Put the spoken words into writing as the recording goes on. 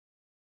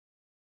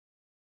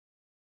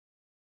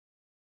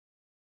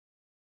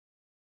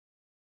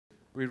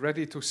We're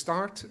ready to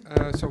start.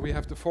 So we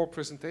have the 4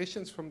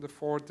 presentations from the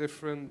 4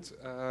 different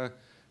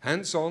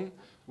hands-on.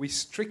 We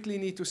strictly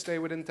need to stay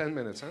within 10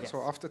 minutes. Huh? Yes.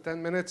 So after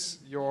 10 minutes,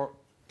 you're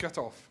cut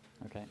off.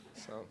 Okay.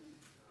 So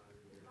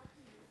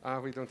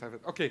we don't have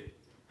it. Okay.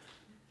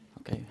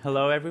 Okay.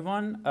 Hello,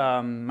 everyone.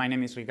 My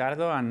name is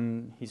Ricardo,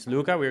 and he's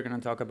Luca. We're going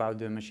to talk about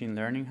the machine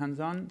learning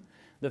hands-on.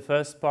 The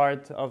first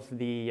part of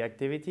the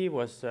activity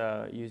was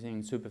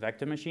using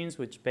supervector machines,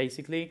 which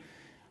basically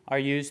are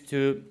used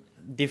to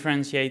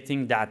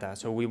differentiating data.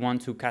 So we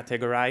want to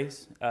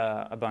categorize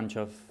a bunch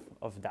of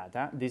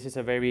data. This is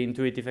a very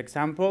intuitive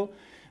example.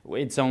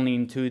 It's only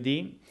in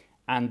 2D.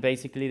 And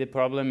basically the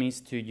problem is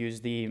to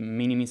use the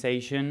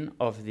minimization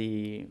of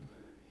the,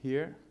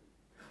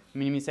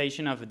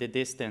 minimization of the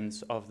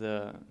distance of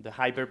the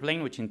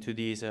hyperplane, which in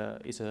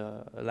 2D is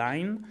a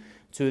line,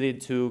 to the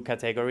 2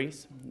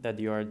 categories that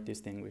you are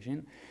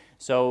distinguishing.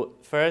 So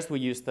first we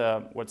used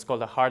what's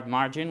called a hard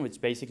margin, which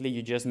basically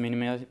you just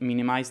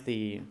minimize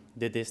the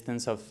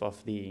distance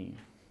of the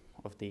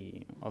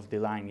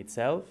line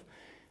itself.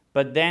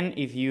 But then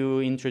if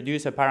you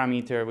introduce a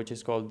parameter which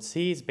is called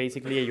C, it's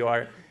basically you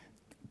are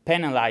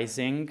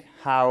penalizing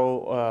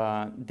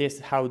how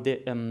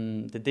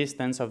the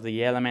distance of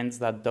the elements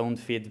that don't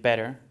fit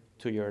better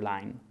to your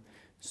line.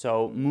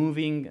 So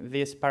moving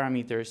this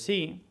parameter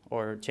C,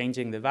 or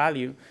changing the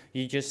value,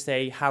 you just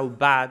say how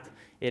bad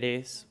it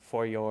is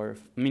for your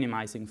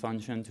minimizing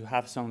function to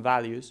have some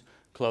values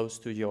close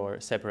to your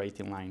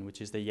separating line,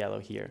 which is the yellow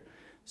here.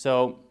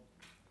 So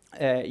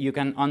you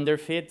can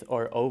underfit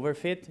or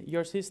overfit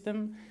your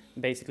system.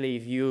 Basically,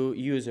 if you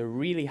use a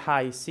really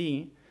high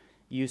C,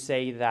 you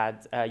say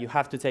that you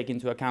have to take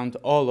into account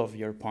all of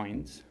your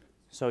points.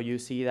 So you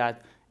see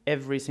that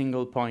every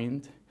single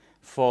point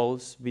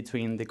falls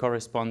between the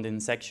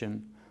corresponding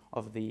section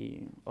of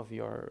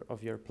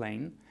your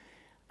plane.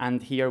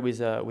 And here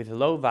with a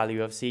low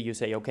value of C, you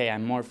say, okay,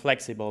 I'm more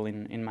flexible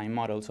in my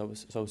model,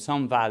 so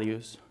some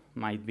values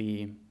might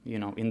be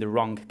in the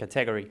wrong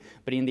category.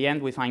 But in the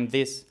end, we find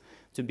this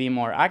to be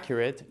more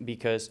accurate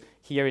because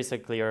here is a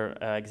clear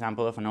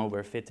example of an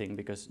overfitting,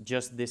 because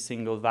just this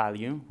single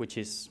value, which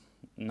is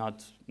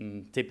not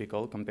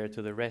typical compared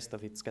to the rest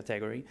of its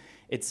category,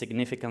 it's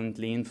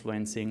significantly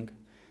influencing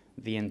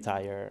the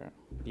entire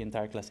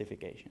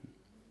classification.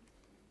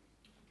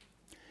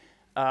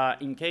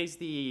 In case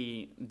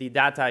the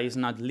data is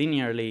not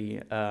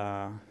linearly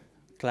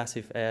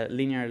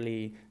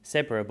linearly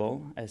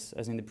separable, as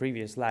in the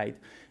previous slide,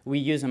 we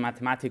use a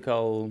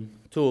mathematical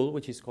tool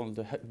which is called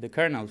the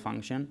kernel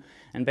function,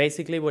 and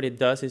basically what it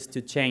does is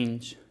to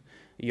change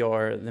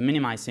the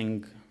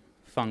minimizing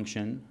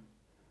function.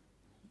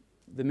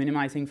 The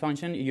minimizing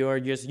function, you're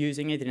just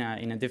using it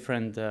in a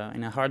different,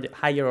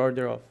 higher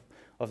order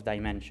of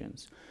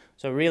dimensions.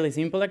 So a really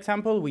simple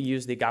example, we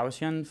use the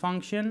Gaussian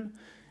function,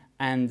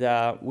 and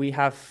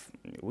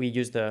we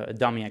used a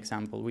dummy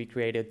example. We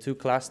created 2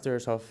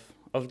 clusters of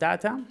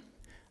data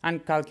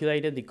and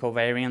calculated the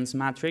covariance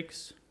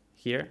matrix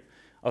here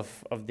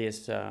of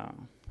these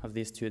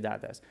 2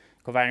 data.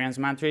 Covariance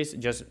matrix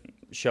just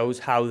shows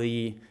how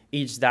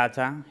each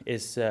data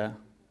is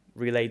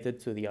related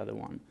to the other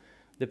one.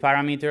 The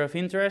parameter of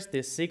interest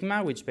is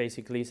sigma, which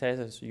basically says,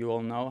 as you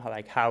all know,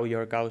 how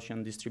your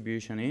Gaussian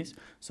distribution is.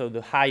 So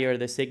the higher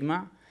the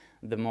sigma,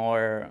 the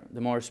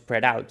more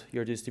spread out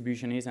your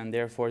distribution is, and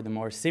therefore the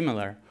more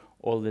similar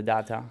all the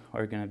data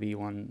are going to be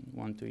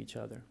one to each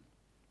other.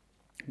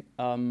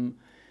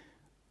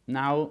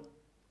 Now,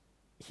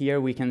 here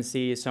we can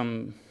see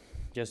some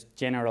just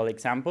general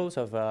examples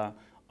of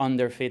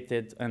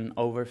underfitted and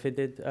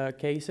overfitted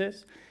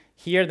cases.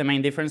 Here, the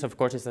main difference, of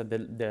course, is that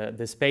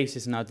the space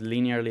is not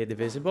linearly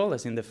divisible,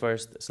 as in the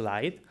first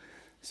slide.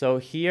 So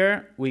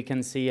here we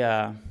can see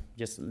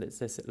just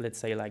let's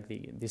say like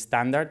the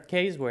standard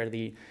case where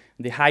the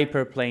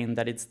hyperplane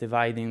that it's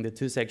dividing the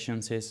 2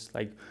 sections is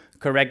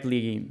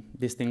correctly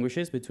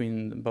distinguishes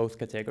between both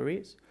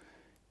categories.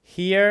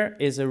 Here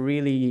is a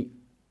really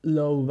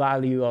low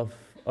value of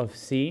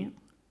C,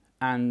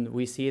 and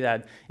we see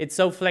that it's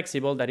so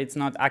flexible that it's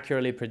not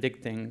accurately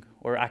predicting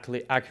or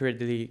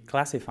accurately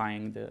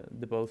classifying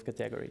the both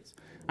categories.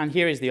 And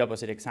here is the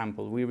opposite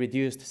example. We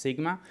reduced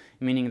sigma,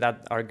 meaning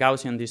that our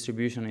Gaussian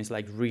distribution is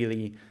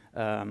really,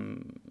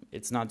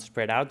 it's not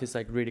spread out, it's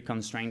really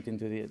constrained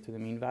into the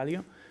mean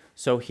value.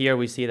 So here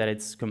we see that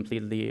it's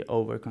completely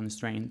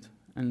over-constrained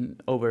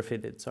and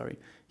overfitted, sorry.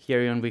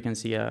 Here we can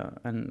see a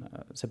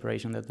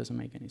separation that doesn't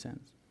make any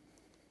sense.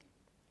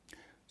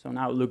 So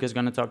now Luca is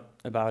going to talk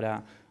about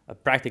a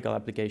practical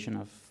application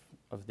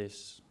of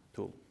this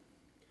tool.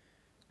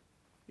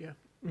 Yeah,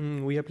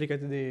 we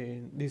applied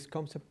this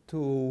concept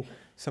to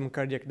some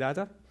cardiac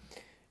data.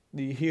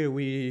 Here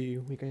we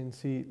can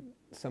see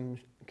some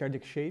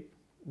cardiac shape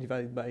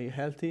divided by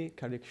healthy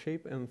cardiac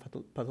shape and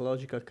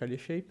pathological cardiac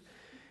shape.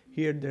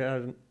 Here there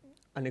are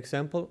an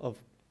example of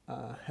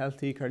a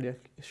healthy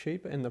cardiac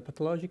shape and a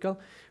pathological.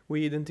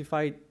 We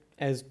identified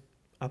as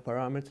a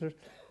parameter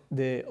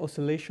the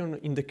oscillation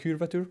in the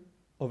curvature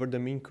over the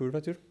mean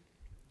curvature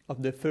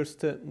of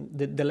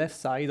the left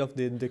side of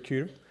the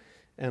curve,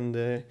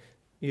 and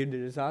here the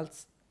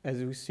results. As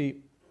we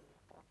see,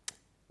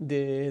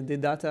 the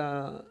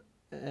data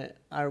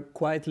are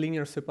quite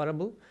linear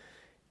separable.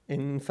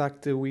 In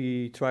fact,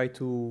 we try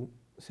to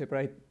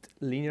separate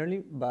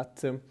linearly,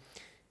 but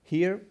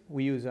here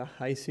we use a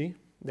high C,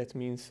 that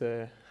means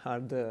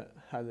hard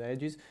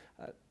edges,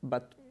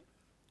 but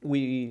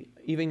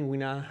even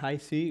with a high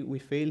C, we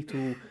fail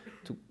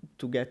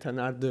to get an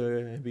hard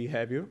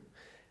behavior.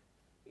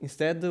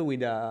 Instead,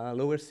 with a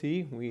lower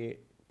C, we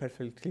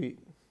perfectly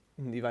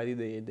divided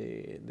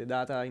the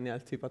data in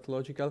healthy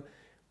pathological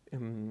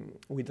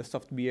with a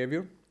soft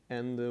behavior,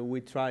 and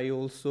we try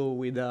also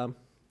with a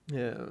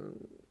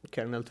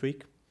kernel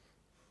trick,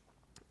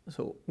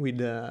 so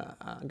with a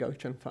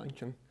Gaussian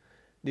function,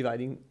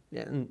 dividing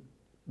and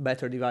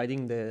better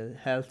dividing the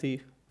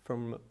healthy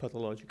from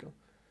pathological.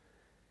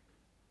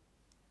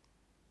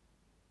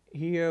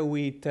 Here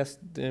we test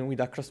with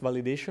a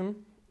cross-validation,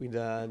 with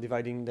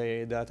dividing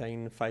the data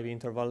in 5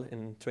 interval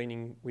and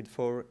training with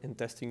 4 and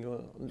testing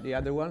the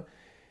other one.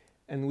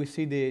 And we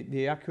see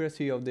the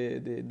accuracy of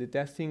the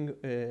testing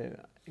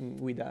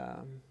with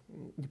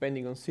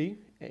depending on C.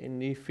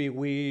 And if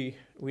we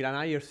with an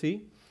higher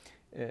C,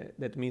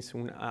 that means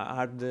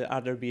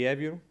harder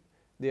behavior,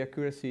 the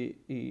accuracy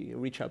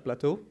reach a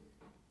plateau.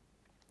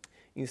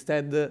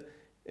 Instead,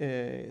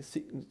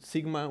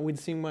 sigma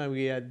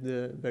we had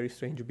very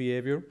strange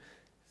behavior.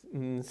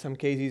 In some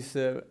cases,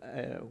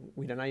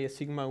 with an higher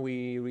sigma,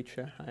 we reach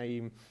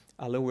a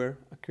lower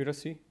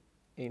accuracy.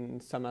 In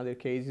some other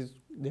cases,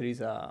 there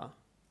is a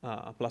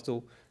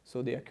plateau,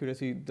 so the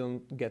accuracy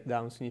don't get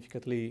down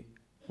significantly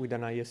with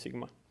an higher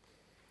sigma.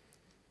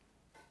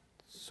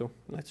 So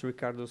let's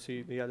Ricardo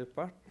see the other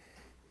part.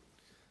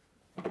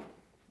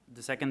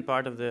 The second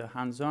part of the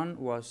hands-on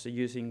was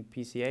using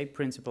PCA,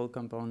 principal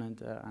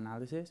component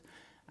analysis.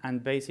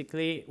 And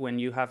basically, when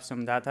you have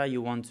some data,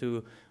 you want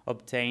to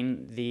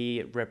obtain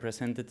the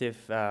representative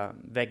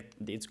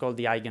it's called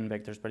the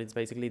eigenvectors, but it's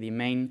basically the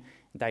main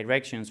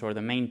directions or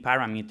the main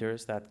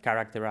parameters that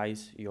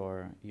characterize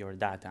your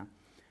data.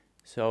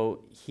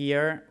 So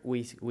here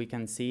we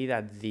can see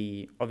that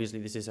obviously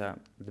this is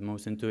the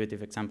most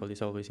intuitive example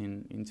is always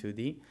in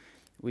 2D.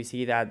 We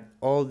see that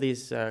all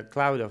this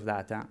cloud of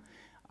data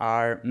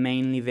are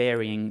mainly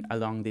varying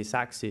along this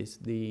axis,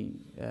 the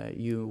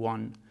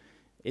U1.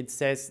 It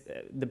says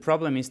the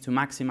problem is to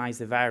maximize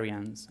the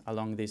variance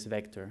along this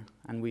vector.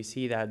 And we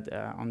see that,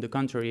 on the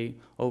contrary,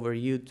 over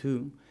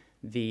U2,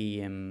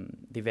 the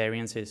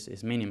variance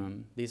is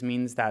minimum. This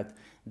means that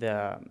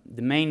the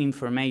main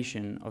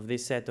information of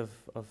this set of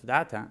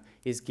data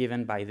is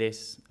given by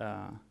this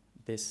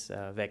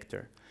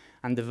vector.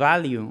 And the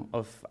value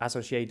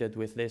associated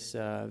with this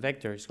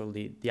vector is called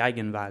the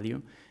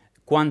eigenvalue,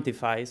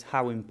 quantifies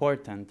how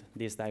important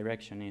this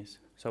direction is.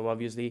 So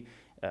obviously,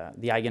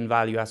 the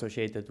eigenvalue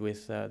associated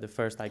with the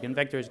first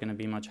eigenvector is going to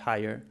be much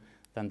higher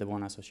than the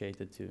one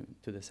associated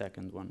to the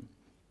second one.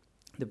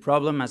 The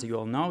problem, as you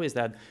all know, is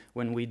that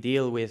when we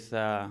deal with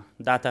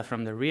data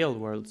from the real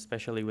world,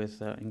 especially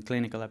with in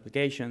clinical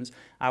applications,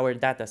 our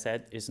data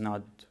set is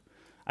not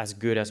as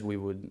good as we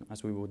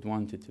would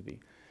want it to be.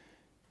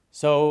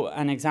 So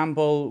an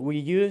example we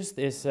used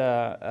is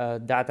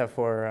data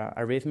for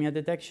arrhythmia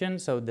detection.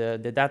 So the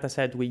data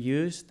set we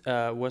used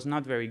was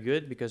not very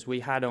good because we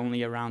had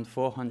only around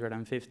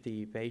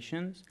 450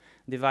 patients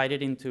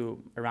divided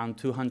into around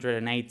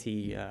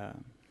 280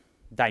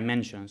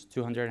 dimensions,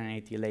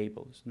 280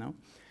 labels, no?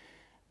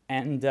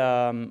 And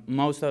a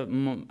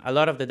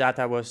lot of the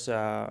data was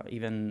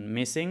even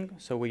missing,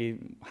 so we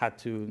had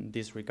to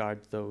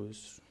disregard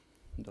those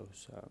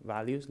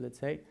values, let's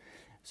say.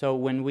 So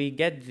when we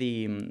get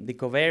the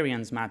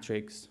covariance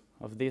matrix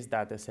of this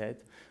data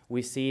set,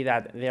 we see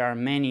that there are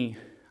many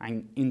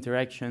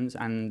interactions,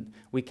 and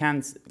we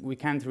can't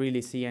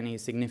really see any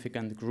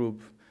significant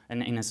group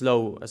in a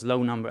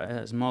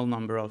small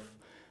number of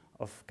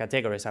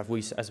categories,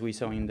 as we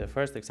saw in the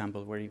first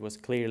example, where it was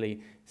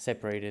clearly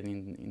separated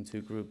in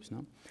two groups.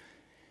 No?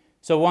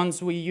 So once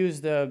we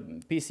use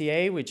the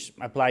PCA, which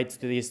applied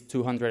to this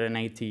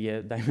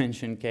 280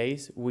 dimension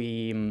case,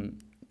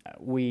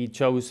 we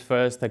chose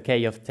first a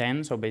K of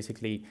 10, so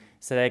basically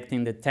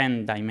selecting the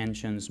 10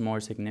 dimensions more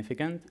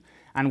significant.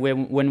 And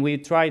when we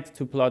tried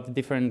to plot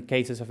different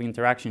cases of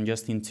interaction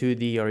just in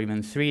 2D or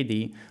even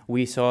 3D,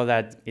 we saw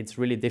that it's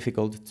really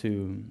difficult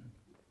to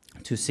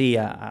see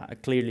a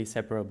clearly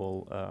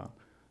separable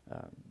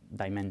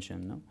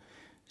dimension. No?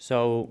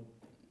 So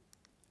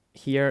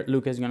here,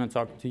 Luca is going to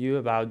talk to you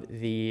about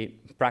the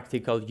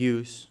practical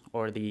use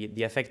or the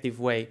effective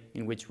way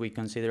in which we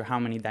consider how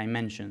many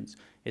dimensions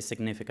is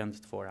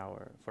significant for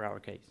our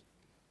case.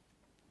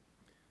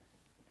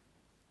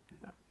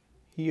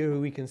 Here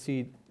we can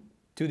see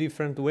two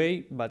different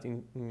ways, but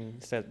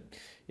instead,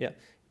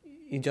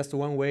 in just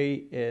one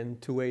way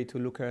and two ways to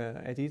look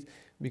at it,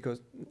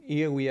 because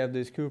here we have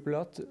the skew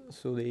plot,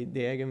 so the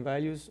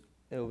eigenvalues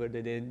over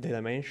the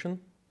dimension.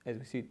 As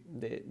we see,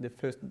 the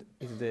first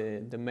is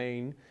the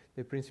main,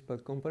 the principal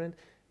component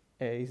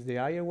is the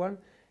higher one,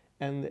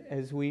 and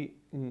as we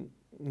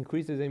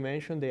increase the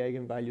dimension, the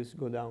eigenvalues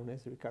go down,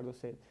 as Ricardo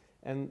said.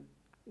 And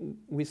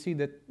we see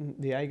that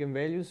the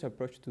eigenvalues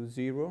approach to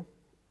 0,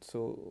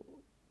 so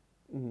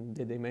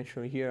the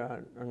dimension here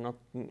are not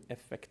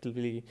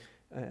effectively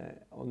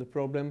on the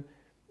problem.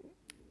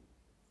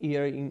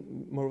 Here,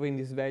 moreover in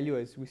this value,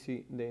 as we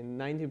see, the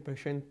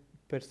 19%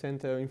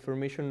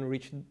 information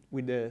reached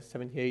with the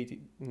 78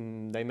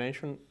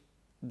 dimension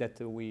that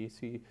we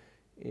see.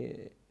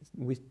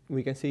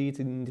 We can see it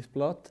in this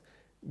plot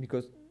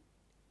because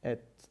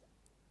at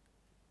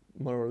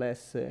more or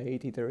less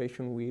 8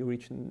 iteration we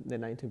reach the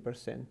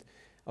 19%.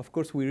 Of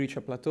course, we reach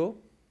a plateau.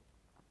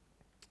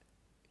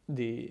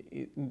 This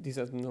is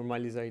a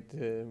normalized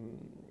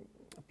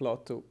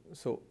plot,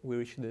 so we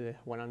reach the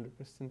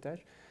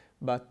 100%.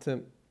 But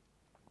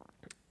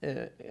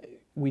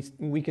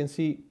we can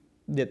see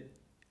that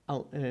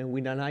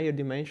with an higher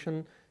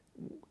dimension,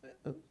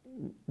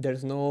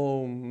 there's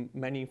no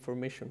many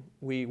information.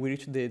 We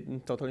reach the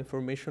total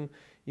information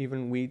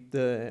even with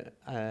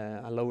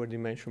a lower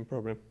dimension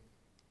problem.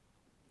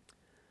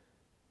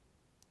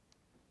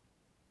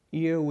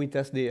 Here we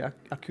test the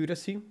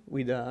accuracy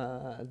with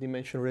a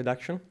dimension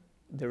reduction.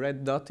 The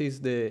red dot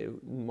is the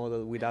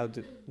model without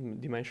the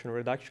dimension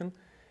reduction.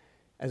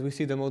 As we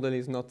see, the model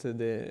is not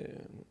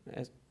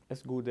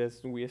as good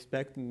as we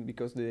expect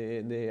because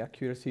the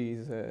accuracy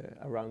is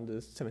around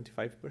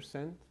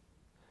 75%.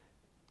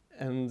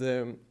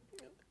 And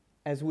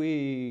as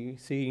we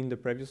see in the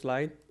previous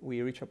slide,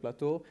 we reach a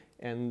plateau,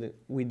 and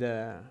with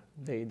the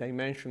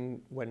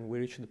dimension, when we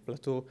reach the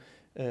plateau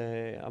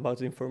about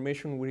the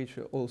information, we reach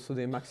also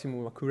the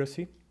maximum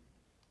accuracy,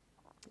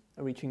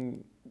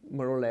 reaching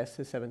more or less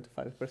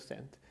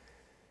 75%.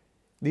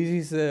 This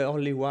is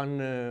only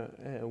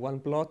one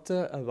plot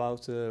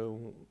about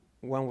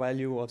one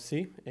value of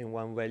C and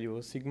one value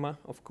of sigma.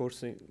 Of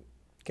course, it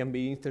can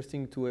be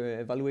interesting to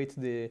evaluate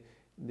the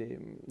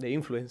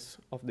influence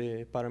of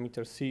the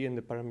parameter C and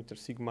the parameter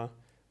sigma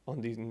on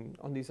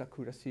this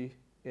accuracy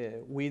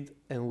with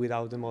and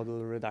without the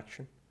model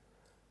reduction.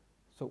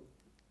 So,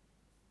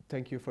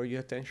 thank you for your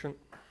attention.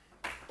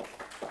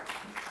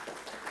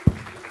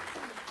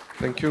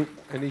 Thank you.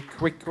 Any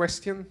quick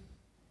question?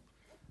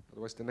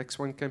 Otherwise, the next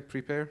one can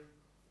prepare.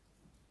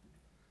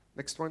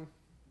 Next one.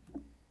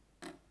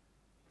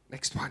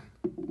 Next one.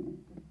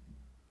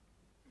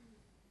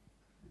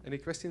 Any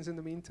questions in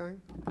the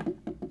meantime?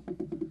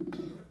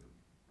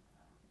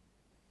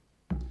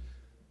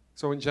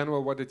 So in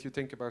general, what did you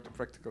think about the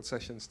practical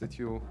sessions? Did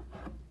you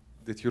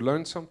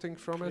learn something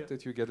from it? Yeah.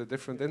 Did you get a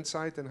different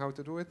insight in how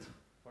to do it?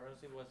 For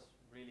us, it was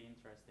really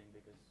interesting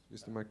because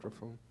Use the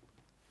microphone.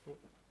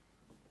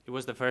 it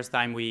was the first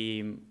time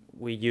we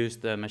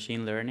used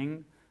machine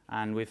learning,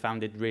 and we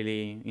found it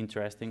really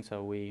interesting.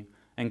 So we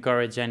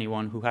encourage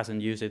anyone who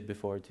hasn't used it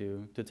before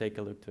to take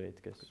a look to it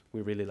because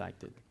we really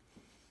liked it.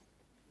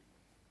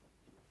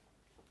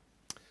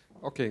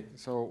 Okay,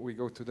 so we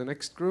go to the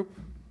next group.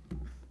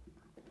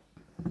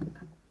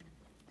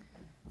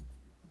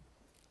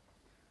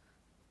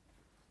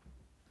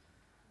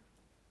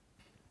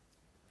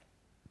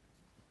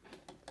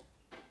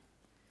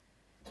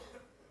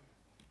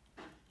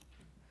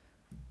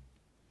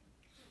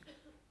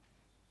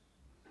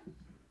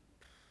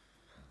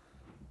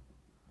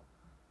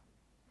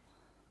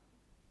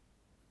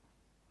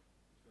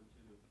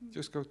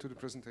 Just go to the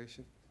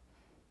presentation.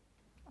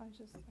 I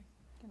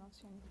cannot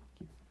see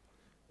anything.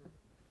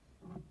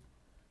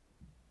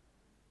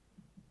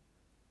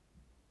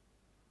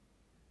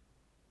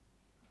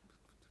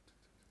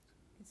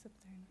 It's up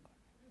there in the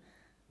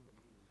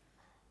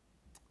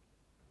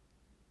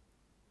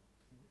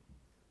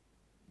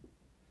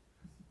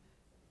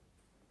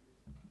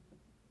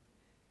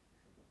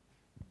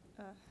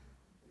corner.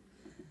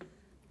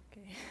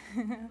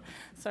 Okay.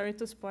 Sorry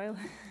to spoil.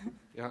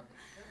 Yeah.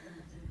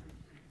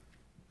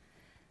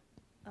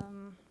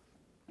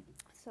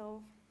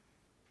 So,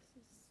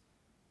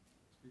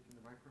 Speak in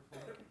the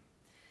microphone.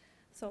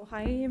 so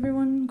hi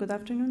everyone. Good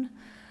afternoon.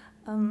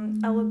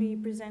 I will be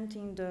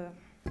presenting the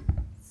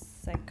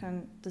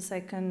second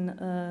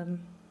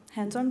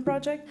hands-on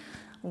project,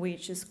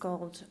 which is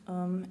called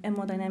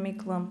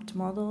Hemodynamic lumped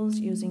models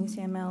using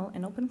CML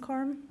and Open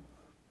Cor,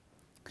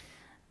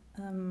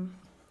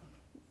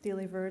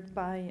 delivered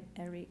by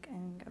Eric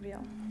and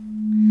Gabriel.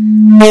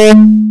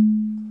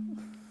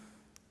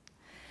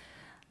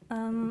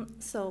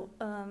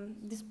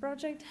 This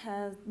project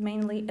has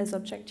mainly as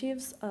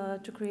objectives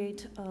to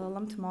create a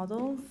lumped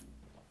model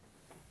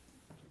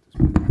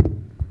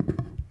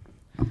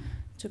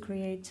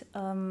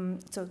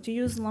to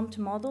use lumped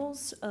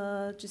models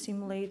to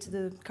simulate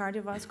the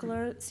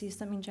cardiovascular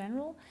system in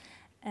general,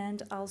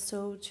 and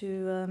also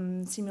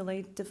to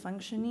simulate the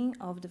functioning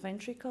of the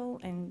ventricle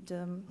and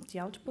the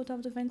output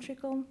of the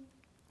ventricle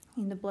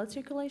in the blood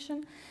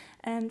circulation.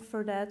 And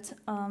for that,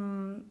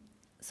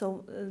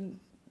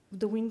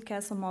 the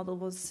Windcastle model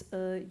was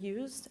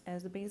used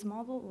as the base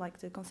model, like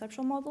the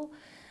conceptual model,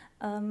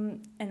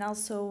 and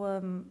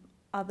also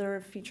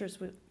other features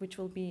which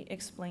will be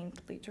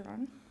explained later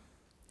on.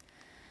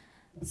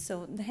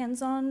 So the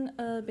hands-on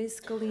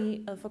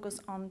basically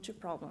focused on two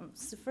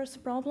problems. The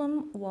first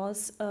problem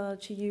was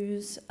to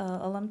use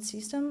a lumped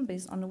system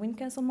based on the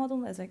Windcastle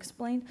model, as I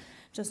explained,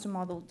 just to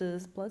model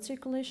the blood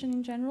circulation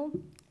in general.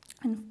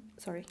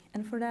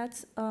 And for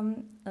that,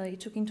 it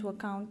took into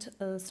account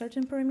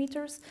certain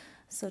parameters,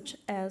 such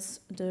as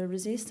the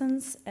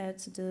resistance at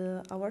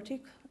the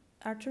aortic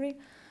artery,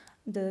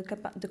 the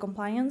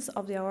compliance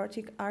of the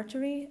aortic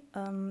artery,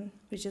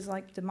 which is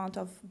like the amount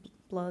of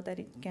blood that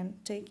it can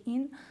take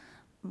in,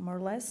 more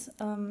or less,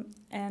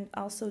 and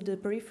also the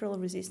peripheral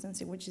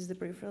resistance, which is the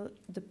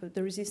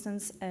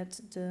resistance at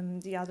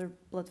the other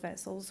blood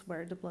vessels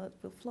where the blood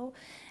will flow,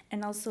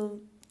 and also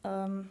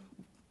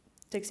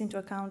takes into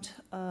account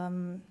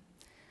an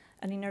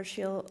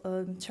inertial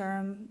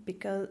term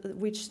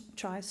which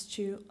tries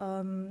to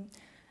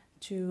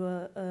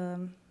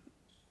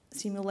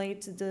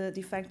simulate the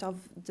effect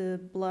of the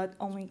blood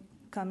only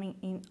coming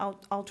in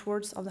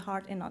outwards of the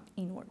heart and not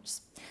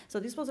inwards. So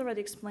this was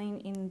already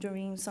explained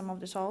during some of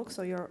the talks,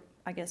 so you're,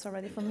 I guess,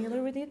 already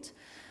familiar with it.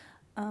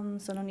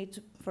 So no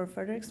need for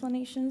further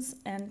explanations.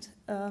 And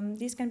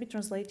this can be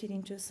translated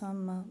into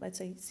some, let's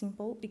say,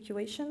 simple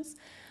equations,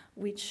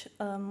 which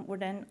were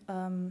then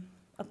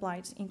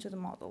applied into the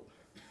model.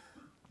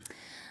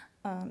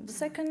 The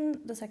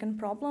second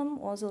problem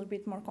was a little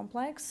bit more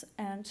complex,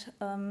 and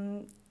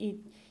it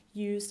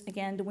used,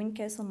 again, the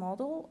Windcastle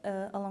model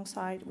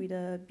alongside with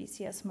a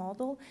BCS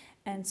model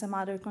and some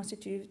other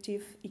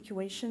constitutive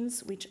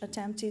equations which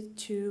attempted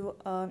to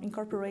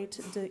incorporate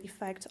the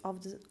effect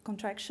of the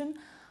contraction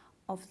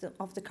of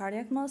the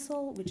cardiac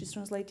muscle, which is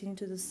translated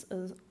into this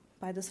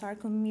by the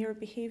sarcomere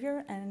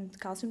behavior and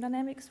calcium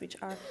dynamics, which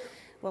are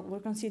what were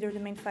considered the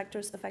main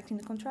factors affecting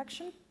the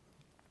contraction.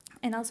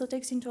 And also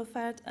takes into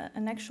effect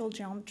an actual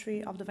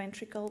geometry of the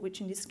ventricle, which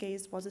in this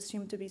case was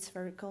assumed to be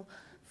spherical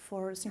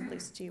for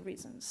simplicity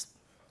reasons.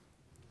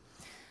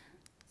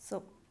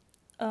 So,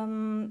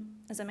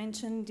 as I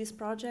mentioned, this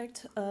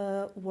project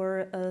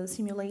were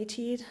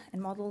simulated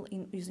and modeled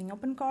using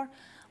Open Cor,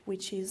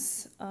 which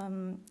is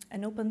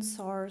an open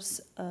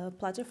source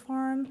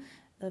platform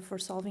for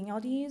solving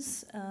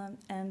ODEs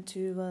and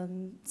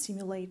to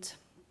simulate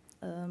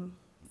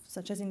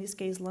such as in this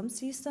case lump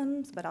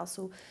systems, but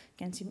also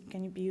can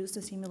be used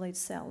to simulate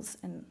cells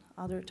and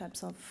other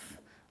types of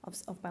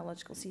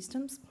biological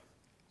systems.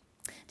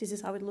 This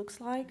is how it looks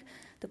like.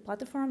 The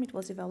platform, it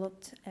was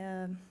developed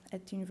at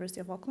the University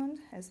of Auckland,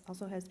 as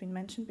also has been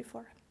mentioned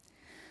before.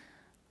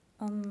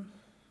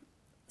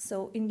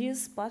 So in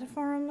this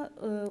platform,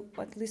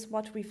 at least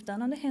what we've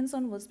done on the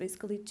hands-on was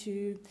basically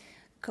to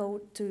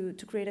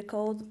create a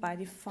code by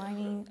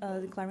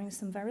declaring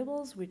some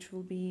variables, which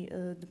will be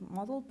the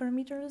model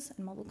parameters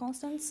and model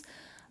constants,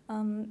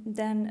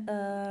 then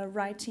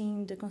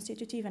writing the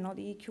constitutive and all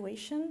the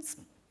equations,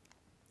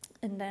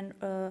 and then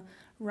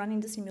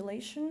running the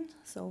simulation,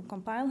 so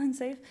compile and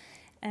save,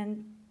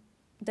 and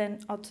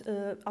then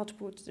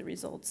output the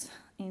results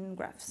in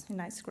graphs, in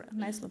nice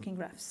looking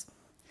graphs.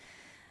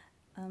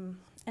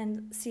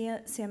 And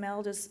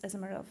CML, just as a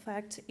matter of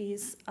fact,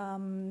 is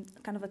kind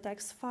of a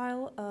text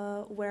file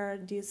where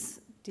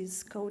this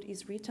code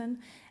is written,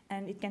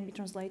 and it can be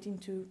translated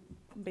into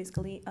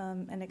basically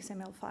an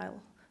XML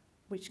file,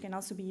 which can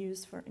also be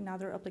used in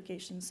other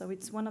applications. So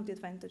it's one of the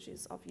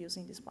advantages of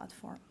using this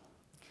platform.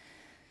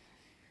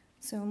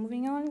 So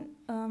moving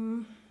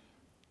on,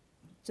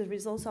 the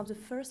results of the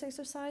first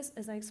exercise,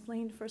 as I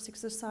explained, the first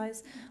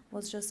exercise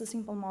was just a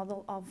simple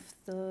model of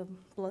the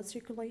blood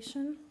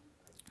circulation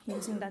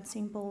using that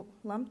simple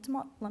lumped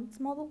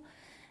model.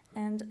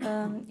 And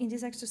in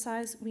this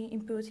exercise, we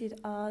inputted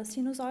a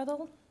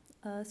sinusoidal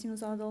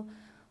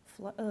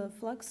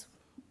flux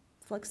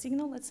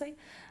signal, let's say.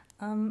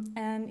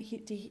 And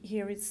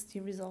here is the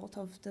result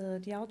of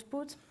the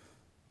output.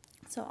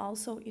 So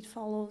also it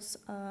follows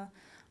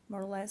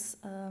more or less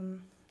a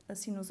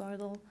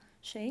sinusoidal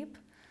shape.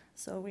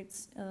 So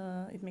it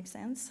makes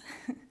sense.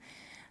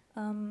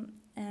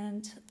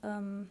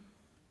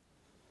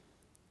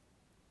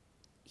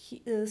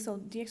 So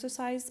the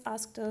exercise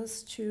asked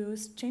us to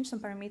change some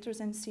parameters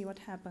and see what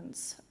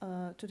happens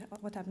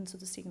to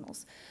the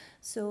signals.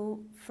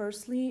 So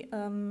firstly,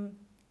 for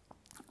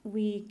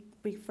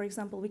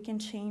example, we can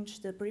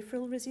change the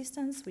peripheral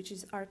resistance, which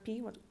is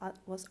RP, what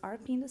was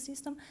RP in the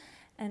system,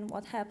 and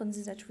what happens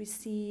is that we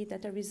see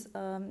that there is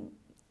a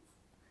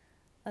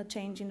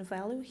change in the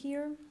value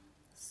here.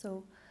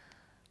 So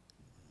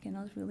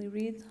cannot really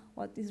read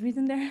what is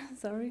written there,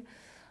 sorry,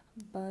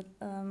 but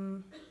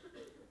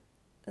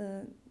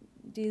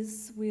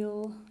this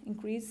will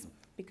increase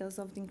because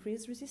of the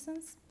increased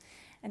resistance.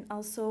 And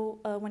also,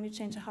 when you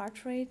change the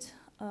heart rate,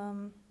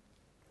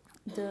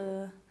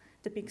 the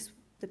peaks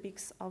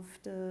of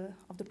the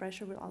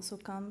pressure will also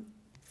come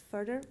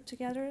further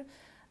together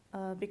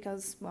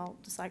because, well,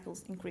 the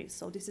cycles increase.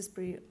 So this is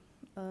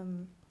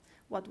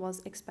what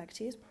was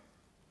expected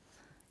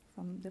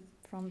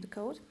from the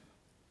code.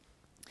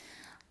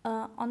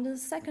 On the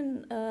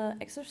second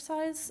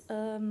exercise,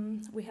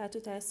 we had to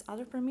test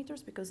other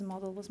parameters because the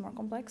model was more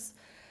complex.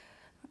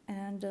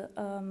 And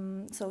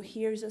so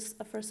here's just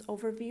a first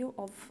overview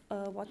of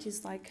what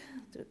is like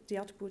the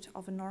output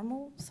of a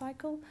normal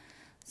cycle.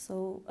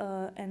 So,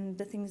 and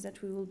the things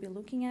that we will be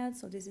looking at.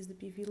 So this is the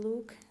PV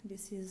look,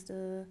 this is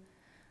the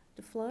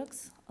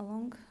flux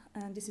along,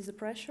 and this is the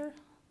pressure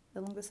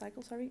along the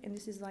cycle, sorry, and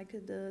this is like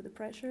the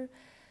pressure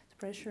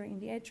in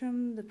the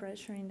atrium, the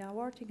pressure in the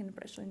aortic, and the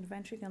pressure in the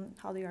ventricle, and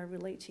how they are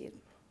related.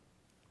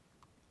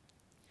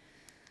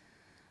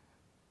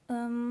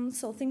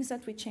 So things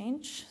that we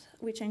changed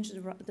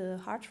the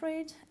heart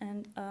rate,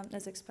 and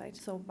as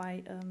expected, so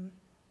by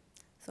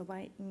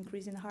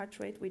increasing the heart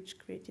rate, which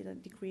created a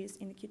decrease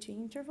in the QT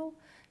interval,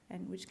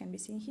 and which can be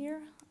seen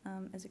here,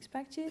 as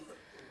expected.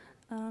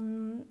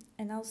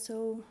 And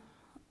also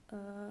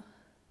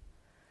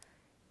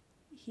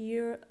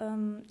here,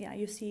 yeah,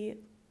 you see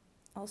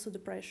also the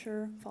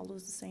pressure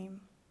follows the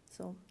same.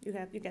 So you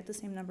get the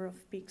same number of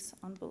peaks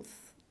on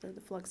both the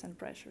flux and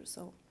pressure,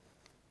 so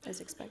as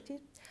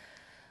expected.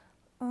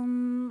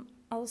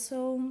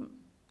 Also,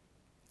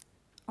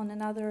 on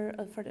another,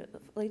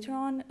 later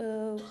on,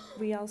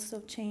 we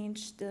also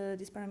changed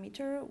this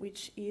parameter,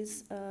 which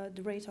is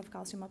the rate of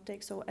calcium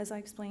uptake. So as I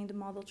explained, the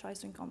model tries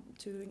to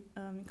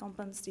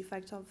encompass the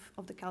effect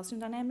of the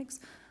calcium dynamics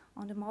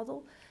on the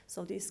model.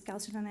 So this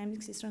calcium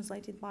dynamics is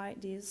translated by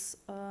this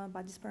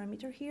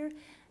parameter here.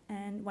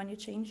 And when you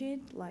change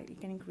it, like you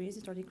can increase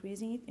it or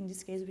decreasing it. In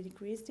this case, we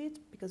decreased it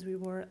because we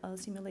were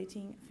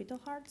simulating fetal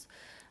hearts.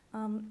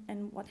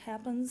 And what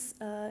happens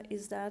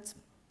is that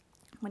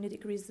when you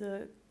decrease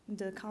the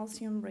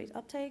calcium rate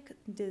uptake,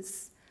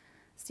 this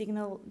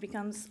signal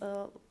becomes,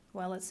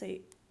 well, let's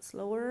say,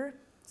 slower.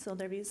 So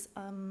there is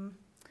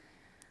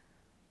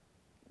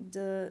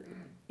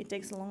it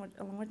takes a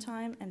longer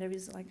time, and there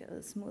is like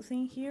a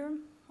smoothing here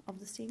of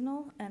the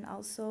signal, and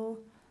also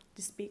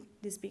this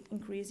peak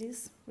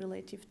increases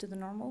relative to the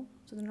normal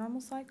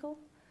cycle.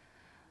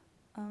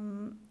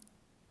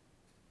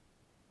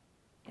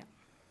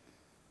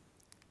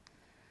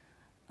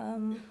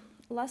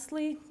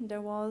 Lastly,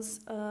 there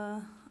was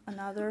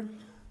another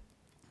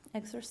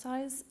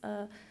exercise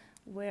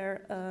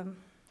where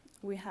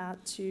we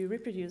had to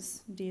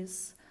reproduce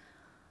this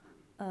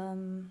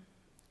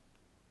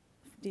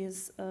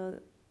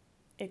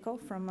echo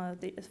from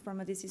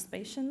a diseased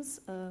patient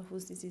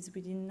whose disease we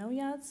didn't know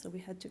yet, so we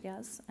had to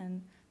guess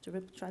and to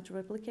try to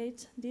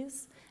replicate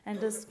this. And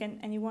can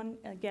anyone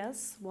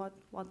guess what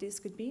this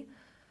could be?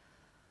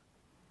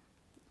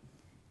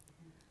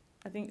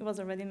 I think it was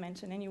already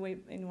mentioned anyway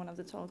in one of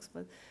the talks,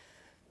 but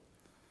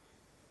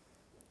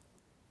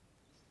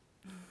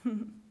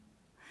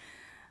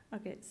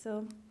okay,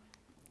 so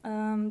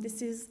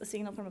this is a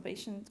signal from a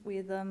patient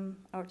with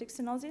aortic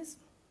stenosis.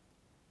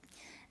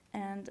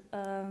 And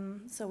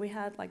so we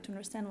had like to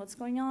understand what's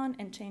going on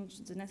and change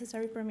the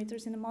necessary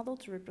parameters in the model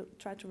to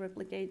try to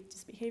replicate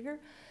this behavior.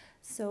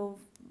 So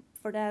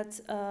for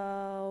that,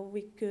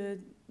 we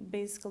could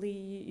basically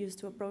use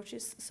two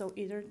approaches. So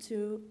either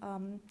to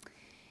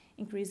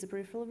increase the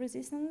peripheral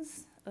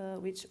resistance,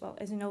 which, well,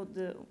 as you know,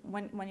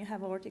 when you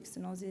have aortic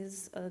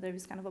stenosis, there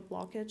is kind of a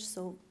blockage,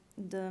 so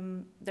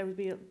there will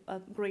be a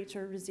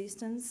greater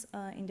resistance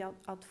in the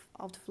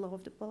outflow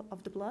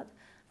of the blood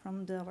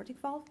from the aortic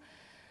valve.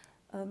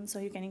 So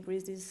you can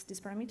increase this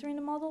parameter in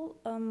the model,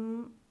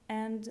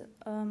 and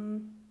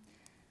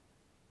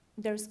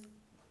there's,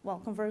 well,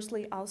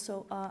 conversely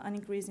also an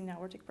increase in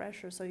aortic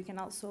pressure. So you can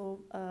also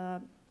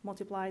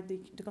multiply the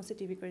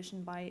constitutive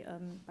equation by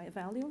a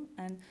value,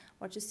 and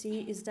what you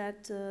see is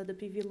that the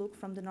PV loop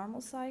from the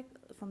normal cycle,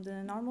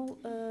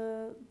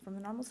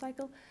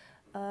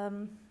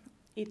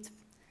 it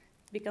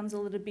becomes a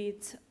little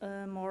bit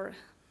more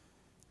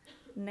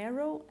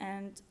narrow,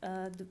 and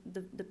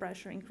the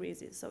pressure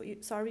increases. So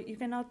you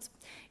cannot.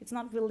 It's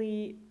not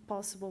really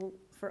possible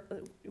for.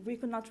 We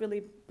could not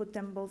really put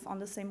them both on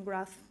the same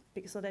graph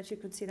so that you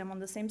could see them on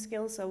the same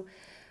scale. So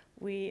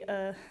we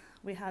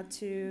had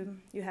to,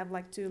 you have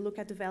like to look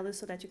at the values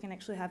so that you can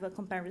actually have a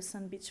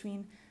comparison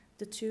between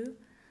the two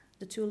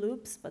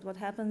loops. But what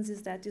happens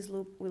is that this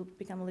loop will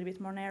become a little bit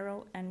more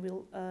narrow, and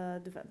will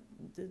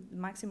the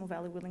maximum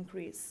value will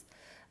increase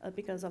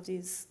because of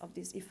this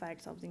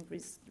effect of the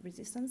increased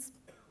resistance.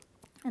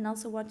 And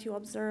also what you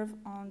observe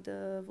on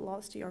the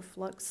velocity or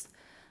flux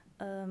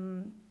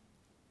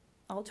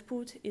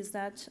output is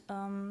that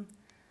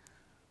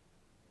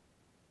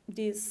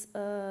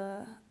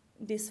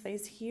this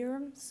phase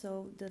here,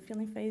 so the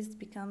filling phase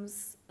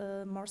becomes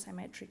more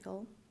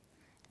symmetrical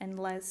and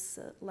less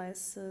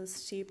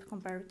steep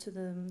compared to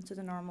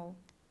the normal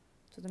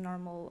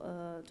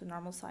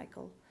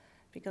cycle,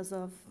 because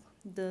of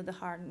the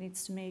heart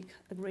needs to make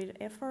a greater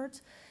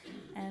effort,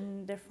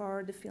 and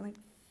therefore the filling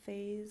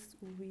phase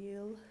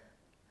will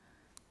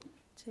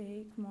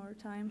take more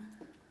time.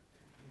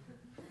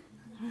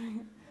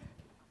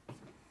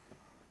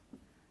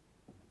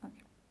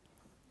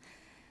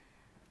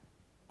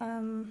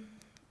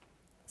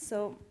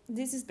 So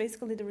this is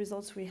basically the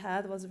results we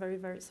had. It was a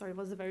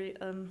very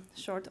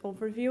short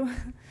overview.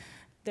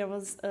 There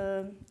was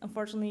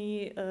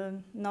unfortunately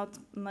not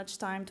much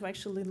time to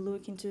actually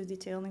look into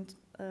detail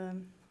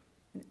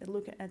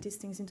look at these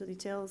things into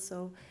detail.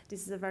 So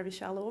this is a very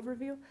shallow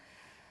overview.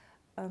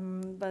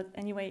 But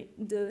anyway,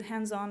 the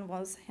hands-on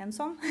was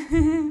hands-on,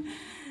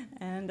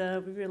 and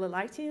we really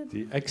liked it.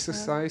 The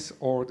exercise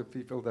or the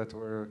people that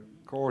were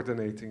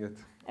coordinating it?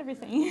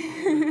 Everything.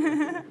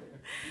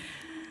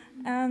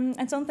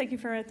 And so thank you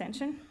for your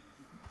attention.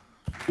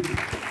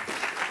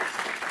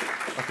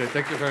 Okay,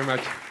 thank you very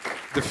much.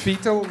 The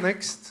fetal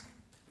next.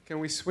 Can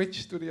we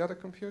switch to the other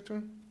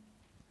computer?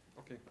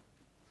 Okay.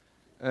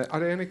 Are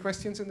there any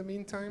questions in the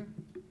meantime?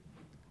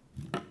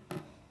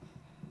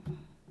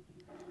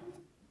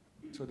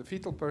 So the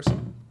fetal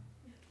person.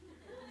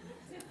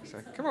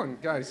 So, come on,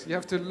 guys. You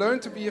have to learn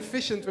to be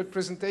efficient with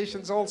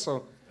presentations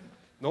also.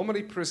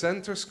 Normally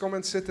presenters come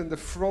and sit in the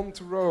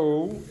front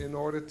row in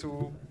order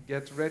to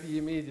get ready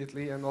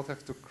immediately and not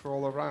have to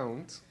crawl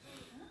around.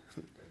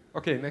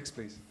 Okay, next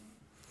please.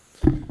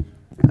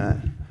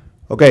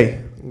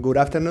 Okay, good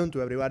afternoon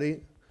to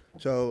everybody.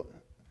 So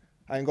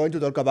I'm going to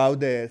talk about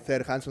the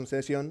third hands-on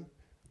session,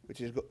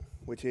 which is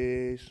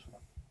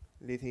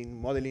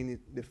modeling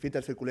the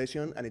fetal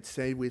circulation and its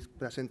shape with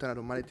placental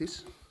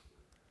abnormalities.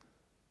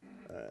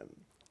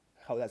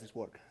 How does this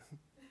work?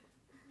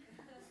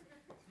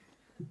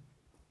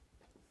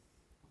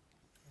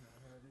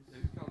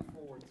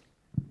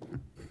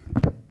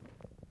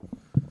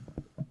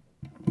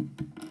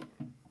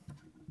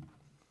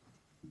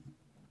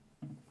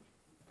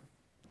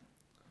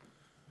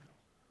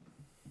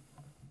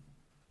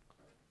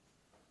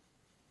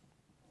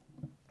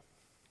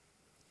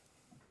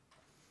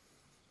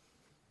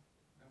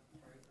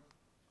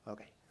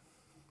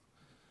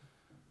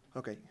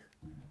 Okay.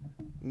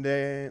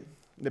 The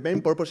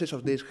main purposes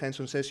of this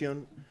hands-on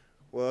session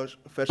was,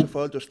 first of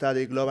all, to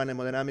study global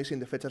hemodynamics in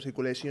the fetal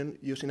circulation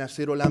using a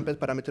zero-lamped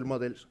parameter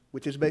model,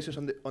 which is based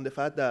on the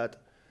fact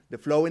that the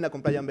flow in a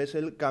compliant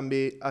vessel can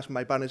be, as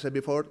my partner said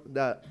before,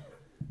 that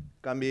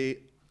can be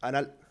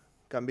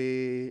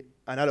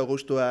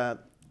analogous to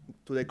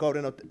the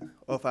current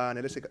of an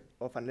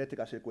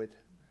electrical circuit.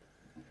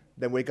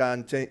 Then we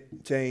can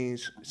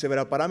change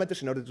several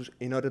parameters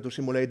in order to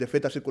simulate the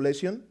fetal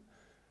circulation.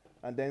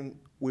 And then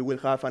we will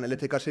have an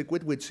electrical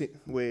circuit which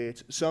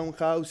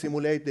somehow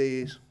simulates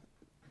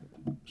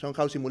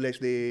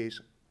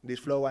this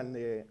flow and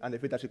the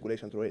fetal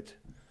circulation through it.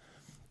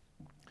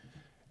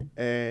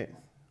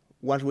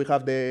 Once we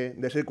have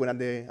the circuit and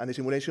the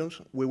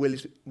simulations, we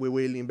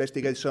will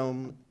investigate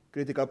some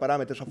critical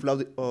parameters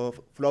of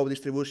flow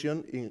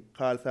distribution in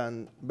health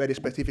and very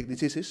specific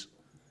diseases.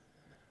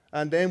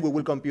 And then we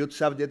will compute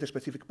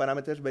subject-specific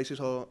parameters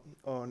based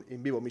on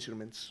in vivo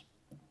measurements.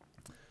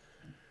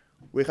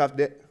 We have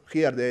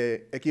here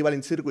the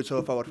equivalent circuits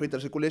of our fetal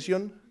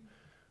circulation.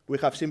 We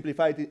have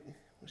simplified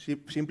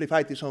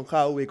it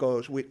somehow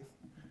because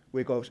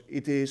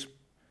it is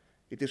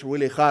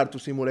really hard to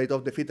simulate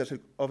of the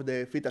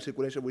fetal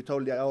circulation with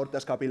all the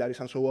aortas, capillaries,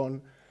 and so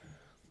on.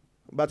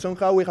 But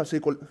somehow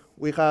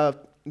we have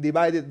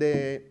divided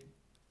the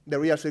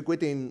real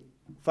circuit in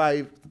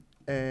five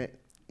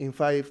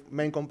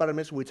main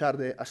compartments, which are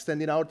the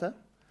ascending aorta,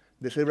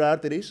 the cerebral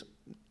arteries,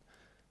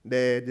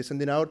 the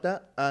descending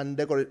aorta, and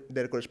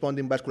their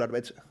corresponding vascular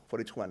beds for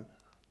each one.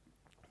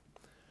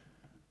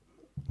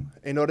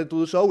 In order to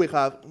do so, we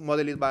have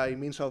modeled it by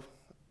means of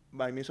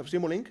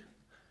Simulink,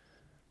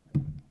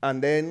 and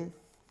then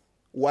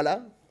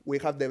voila, we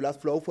have the blood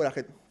flow for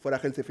a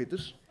healthy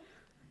fetus.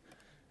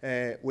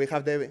 We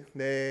have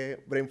the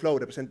brain flow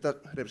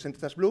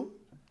represented as blue,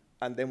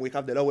 and then we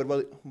have the lower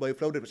body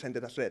flow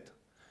represented as red.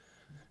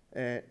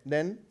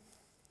 Then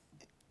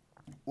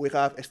we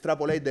have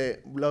extrapolate the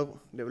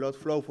blood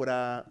flow for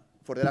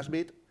the last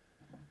bit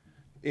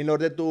in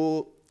order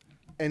to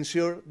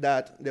ensure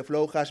that the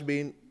flow has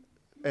been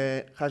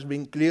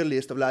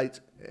clearly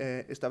stabilized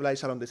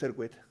along the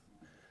circuit.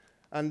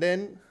 And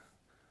then,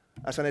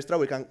 as an extra,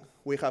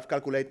 we have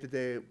calculated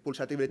the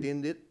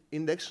pulsatility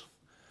index,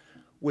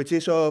 which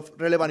is of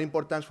relevant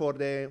importance for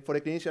the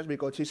clinicians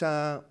because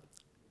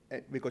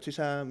it's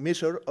a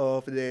measure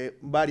of the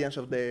variance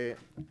of the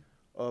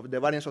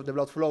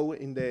blood flow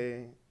in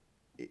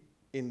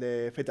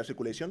the fetal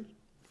circulation.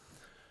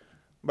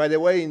 By the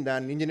way, in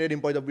an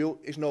engineering point of view,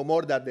 it's no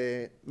more than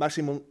the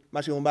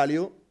maximum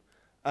value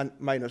and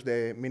minus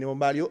the minimum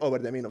value over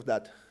the mean of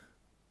that.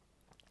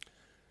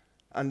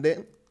 And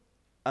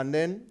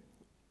then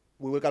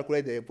we will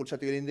calculate the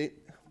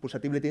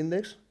pulsatility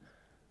index,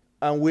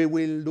 and we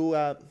will do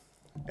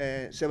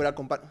several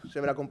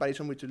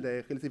comparisons between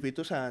the healthy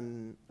fetus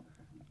and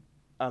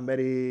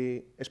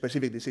very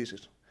specific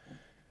diseases.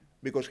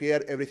 Because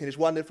here everything is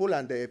wonderful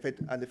and the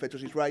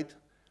fetus is right,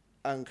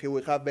 and here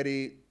we have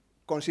very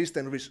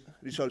consistent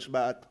results.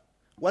 But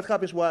what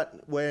happens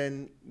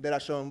when there are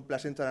some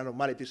placental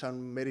abnormalities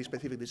and very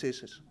specific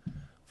diseases?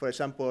 For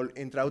example,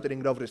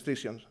 intrauterine growth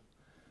restrictions.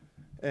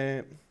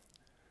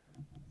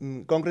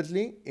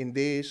 Concretely, in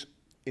these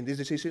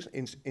diseases,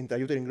 in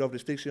intrauterine growth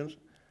restrictions,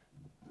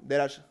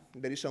 there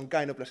is some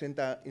kind of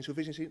placenta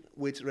insufficiency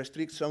which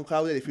restricts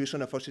somehow the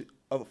diffusion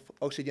of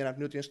oxygen and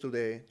nutrients to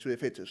the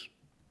fetus.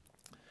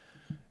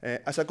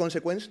 As a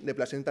consequence, the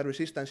placenta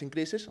resistance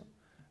increases,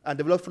 And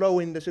the blood flow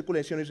in the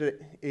circulation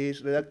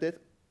is reducted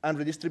and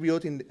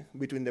redistributed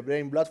between the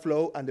brain blood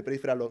flow and the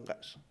peripheral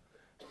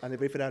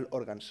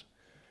organs.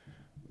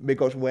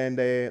 Because when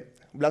the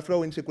blood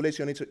flow in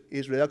circulation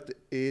is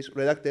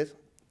reducted,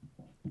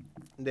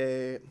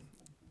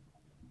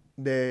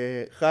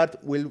 the heart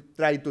will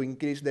try to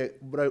increase the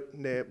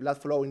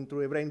blood flow into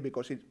the brain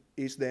because it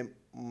is the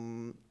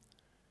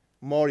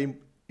more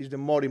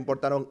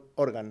important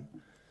organ,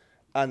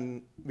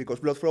 and because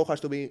blood flow has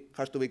to be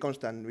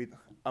constant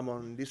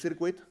among this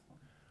circuit.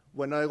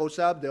 When one goes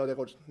up, the other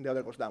goes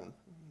down.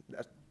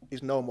 That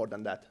is no more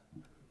than that.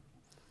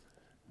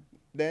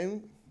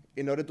 Then,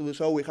 in order to do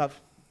so, we have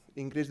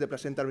increased the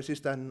placental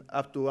resistance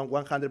up to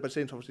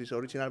 100% of its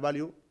original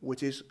value,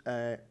 which is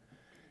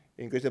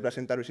increase the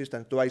placental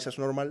resistance twice as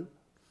normal.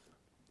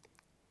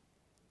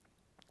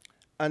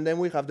 And then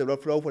we have the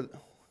blood flow.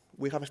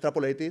 We have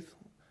extrapolated,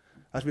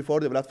 as before,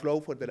 the blood flow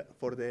for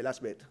the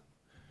last bit.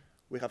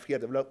 We have here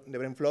the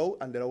brain flow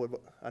and the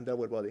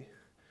lower body.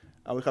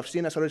 And we have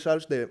seen as a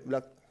result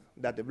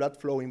that the blood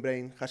flow in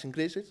brain has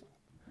increased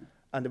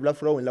and the blood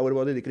flow in lower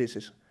body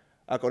decreases,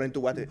 according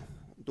to what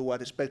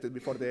expected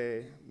before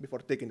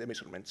taking the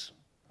measurements.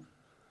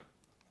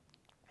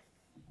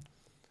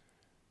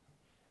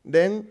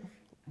 Then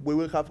we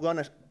will have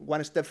gone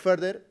one step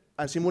further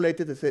and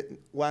simulated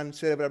one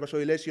cerebral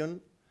vasodilation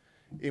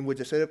in which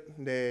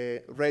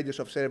the radius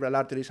of cerebral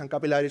arteries and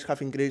capillaries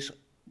have increased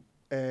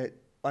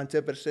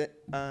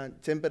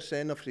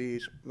 10% of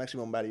its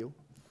maximum value.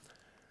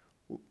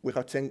 We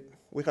have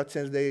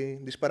changed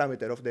this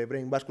parameter of the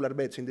brain vascular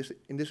beds in this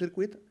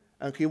circuit,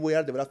 and here we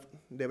are the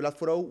blood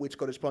flow which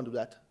corresponds to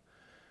that.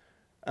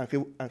 And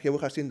here we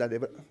have seen that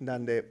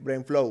the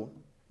brain flow,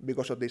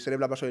 because of the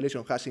cerebral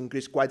vasodilation, has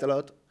increased quite a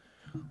lot,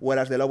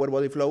 whereas the lower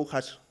body flow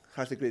has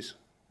decreased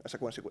as a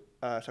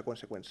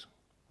consequence.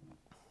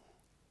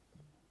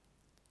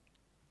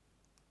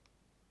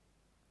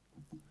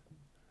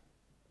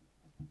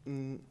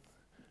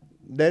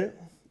 Then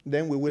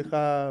we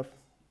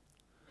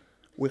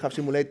have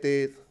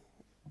simulated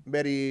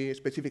very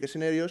specific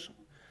scenarios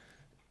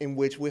in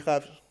which we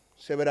have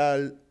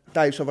several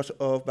types of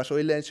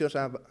vasodilations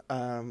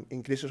and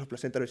increases of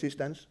placental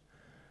resistance.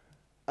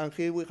 And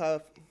here we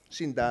have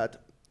seen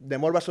that the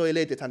more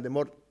vasodilated and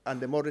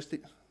the more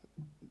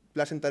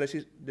placental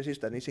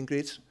resistance is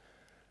increased,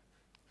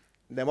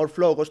 the more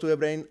flow goes to the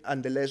brain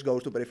and the less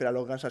goes to peripheral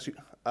organs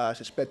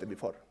as expected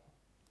before.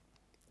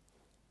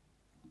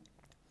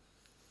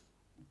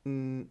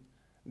 Then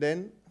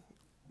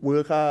we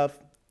will have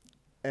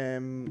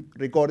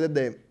recorded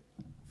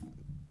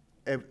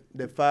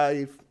the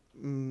 5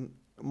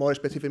 more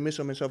specific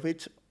measurements of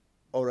each,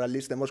 or at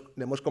least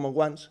the most common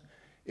ones,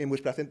 in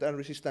which placental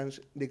resistance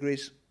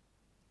decrease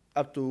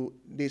up to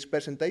this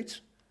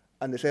percentage,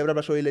 and the cerebral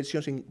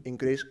vasodilations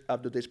increase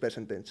up to this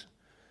percentage.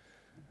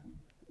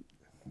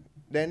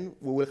 Then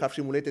we will have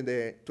simulated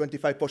the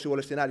 25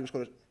 possible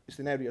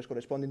scenarios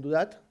corresponding to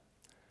that,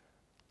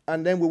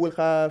 and then we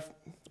have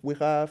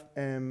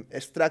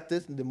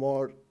extracted the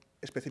more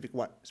specific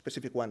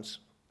ones,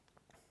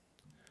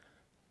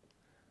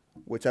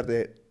 which are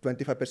the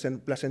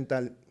 25%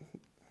 placental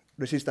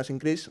resistance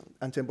increase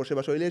and 10%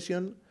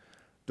 vasodilation,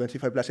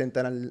 25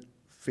 placental and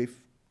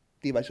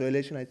 50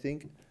 vasodilation, I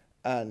think,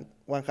 and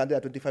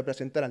 125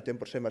 placental and 10%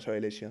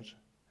 vasodilations.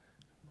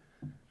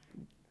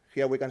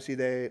 Here we can see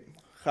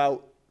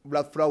how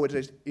blood flow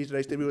is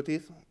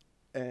redistributed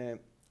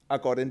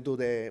according to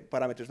the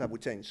parameters that we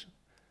change.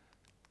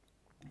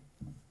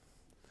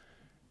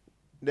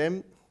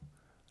 Then,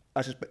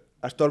 as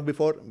talked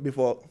before,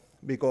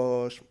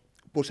 because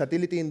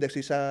pulsatility index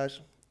is as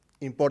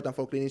important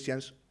for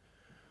clinicians,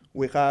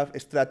 we have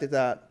extracted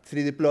a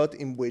 3D plot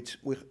in which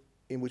we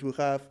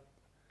have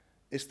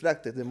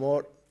extracted the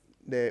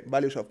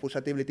values of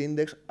pulsatility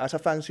index as a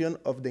function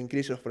of the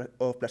increase of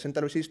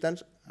placental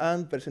resistance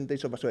and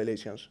percentage of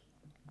vasodilations.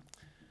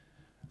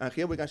 And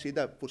here we can see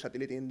that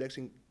pulsatility index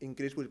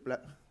increase with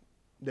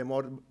the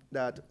more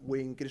that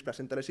we increase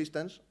placental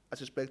resistance,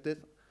 as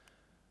expected,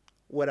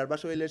 whereas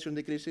vasodilation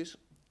decreases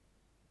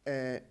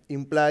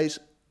implies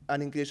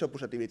an increase of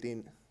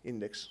pulsatility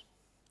index.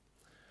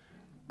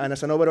 And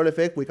as an overall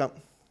effect, we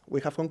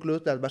have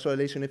concluded that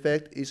vasodilation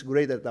effect is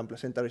greater than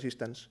placental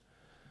resistance,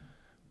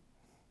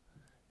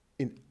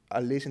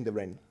 at least in the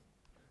brain.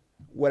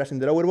 Whereas in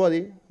the lower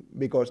body,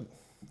 because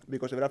the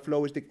blood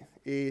flow is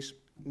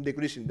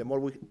decreasing, the more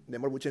we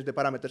change the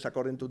parameters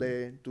according to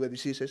the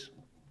diseases,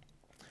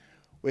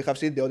 we have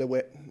seen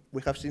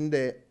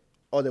the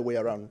other way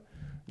around,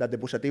 that the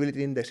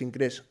pulsatility index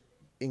increase,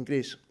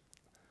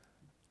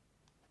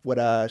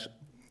 whereas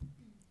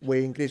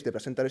we increase the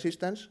placental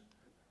resistance,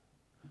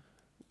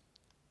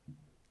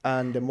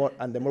 and the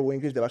more we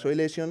increase the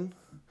vasodilation,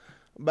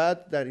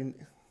 but that in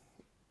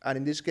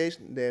this case,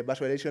 the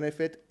vasodilation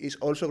effect is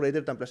also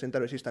greater than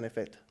placental resistance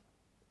effect.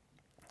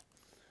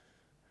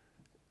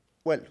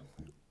 Well,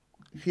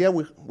 here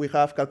we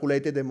have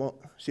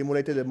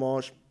simulated the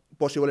most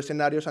possible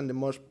scenarios and the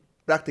most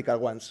practical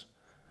ones.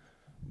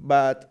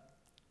 But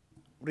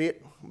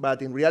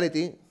in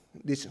reality,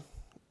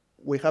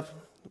 we have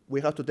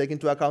to take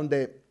into account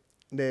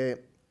the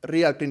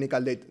real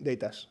clinical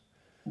data.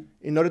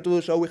 In order to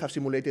do so, we have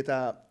simulated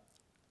a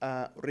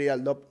real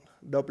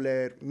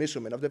Doppler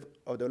measurement of the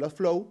blood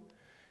flow,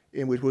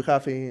 in which we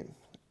have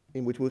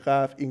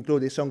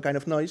included some kind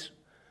of noise,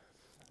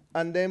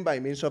 and then by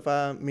means of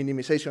a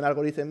minimization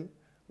algorithm,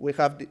 we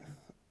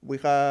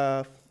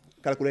have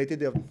calculated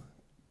the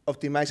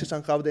optimized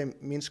somehow the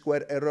mean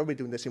square error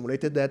between the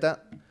simulated data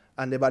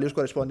and the values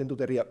corresponding to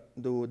the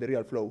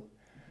real flow.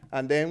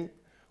 And then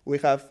we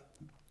have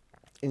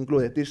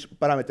included these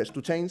parameters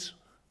to change,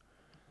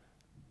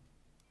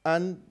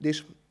 and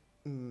this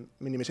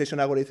minimization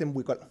algorithm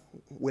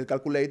will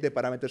calculate the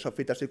parameters of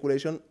fetal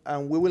circulation,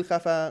 and we will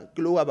have a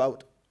clue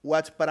about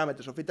what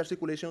parameters of fetal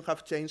circulation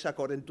have changed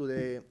according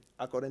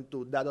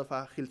to that of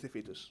a healthy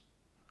fetus.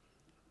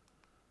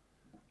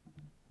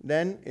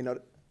 Then,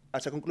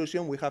 as a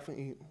conclusion, we have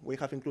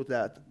included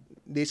that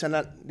this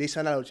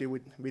analogy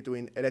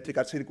between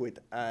electrical circuit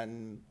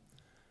and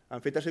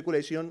fetal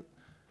circulation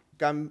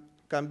can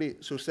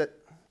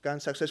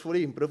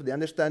successfully improve the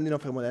understanding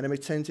of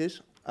hemodynamic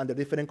changes under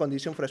different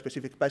conditions for a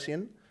specific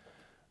patient,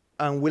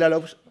 and will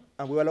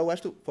allow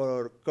us to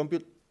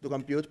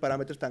compute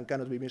parameters that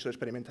cannot be measured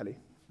experimentally.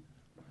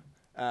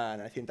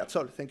 And I think that's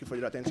all. Thank you for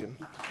your attention.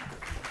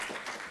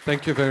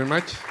 Thank you very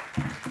much.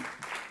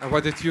 And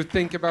what did you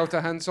think about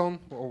the hands-on,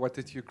 or what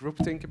did your group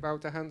think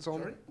about the hands-on?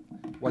 Sorry?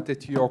 What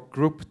did your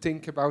group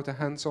think about the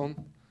hands-on?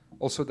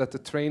 Also that the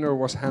trainer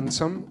was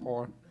handsome,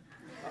 or?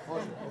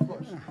 Of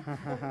course.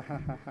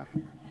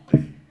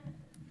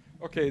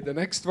 Okay, the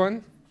next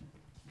one.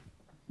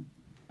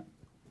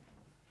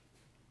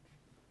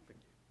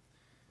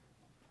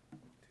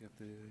 Do you have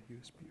the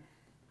USB?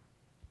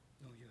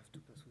 No, you have to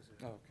pass with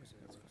the. Oh, okay.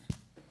 That's fine.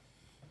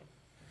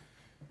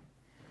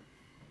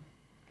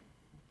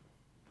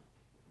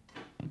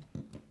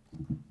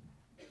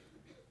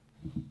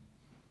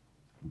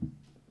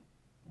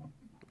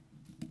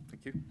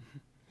 Thank you.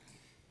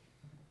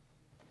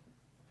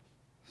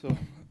 So,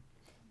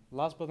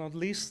 last but not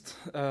least,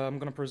 I'm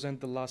going to present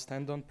the last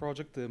hand-on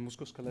project, the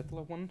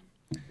musculoskeletal one.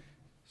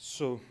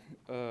 So,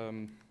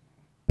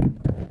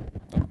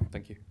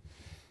 thank you.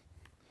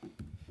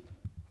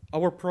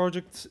 Our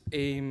project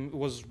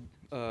was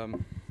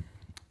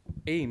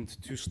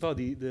aimed to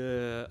study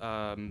the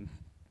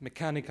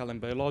mechanical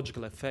and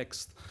biological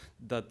effects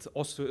that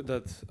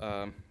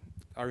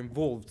are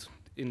involved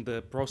in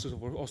the process of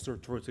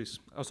osteoarthritis.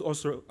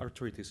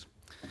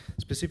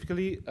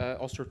 Specifically,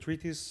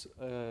 osteoarthritis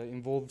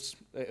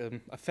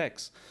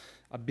affects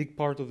a big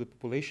part of the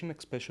population,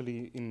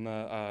 especially in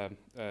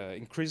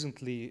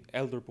increasingly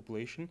elder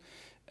population,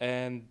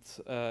 and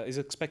is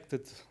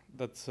expected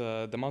that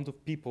the amount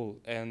of people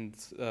and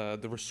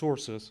the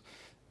resources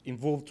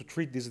involved to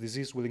treat this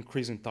disease will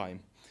increase in time.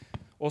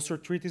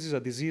 Osteoarthritis is a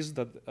disease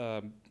that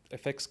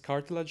affects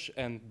cartilage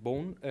and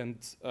bone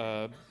and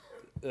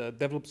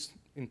develops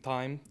in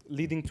time,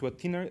 leading to a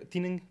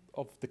thinning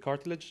of the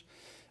cartilage,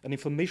 an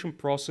inflammation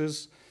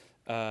process,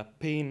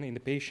 pain in the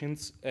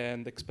patients,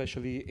 and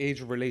especially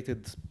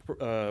age-related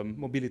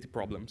mobility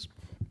problems.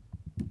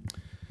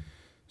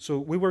 So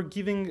we were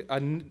giving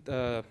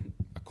a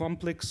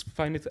complex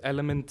finite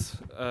element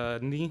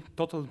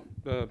total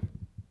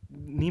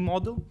knee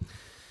model,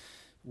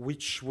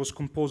 which was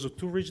composed of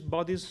two rigid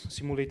bodies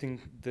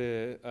simulating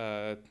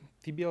the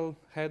tibial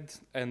head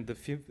and the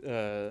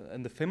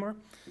femur,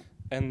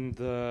 and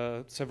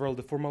several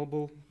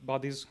deformable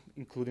bodies,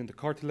 including the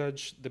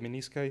cartilage, the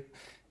menisci,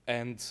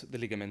 and the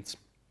ligaments.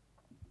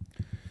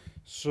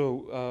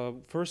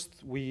 So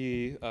first,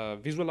 we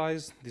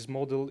visualized this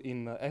model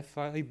in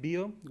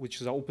FIBio, which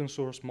is an open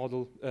source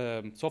model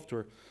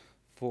software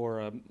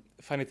for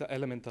finite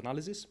element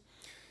analysis.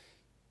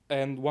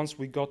 And once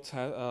we got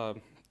to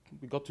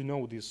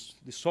know this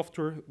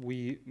software,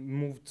 we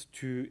moved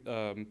to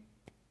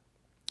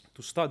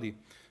study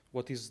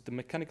what is the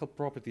mechanical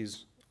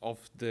properties of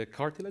the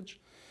cartilage,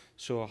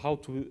 so how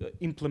to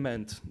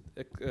implement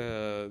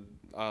a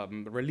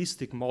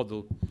realistic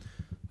model,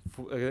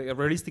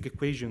 realistic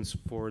equations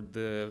for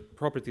the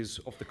properties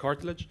of the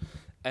cartilage,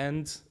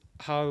 and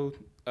how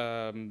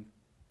to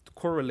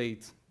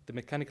correlate the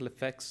mechanical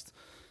effects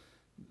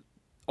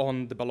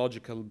on the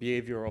biological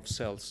behavior of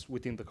cells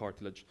within the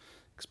cartilage.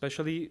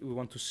 Especially, we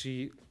want to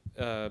see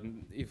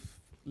if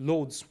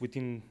loads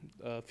within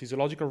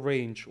physiological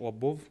range or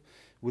above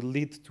will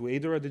lead to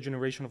either a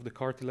degeneration of the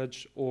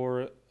cartilage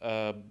or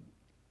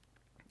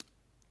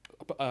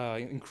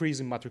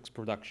increase in matrix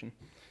production.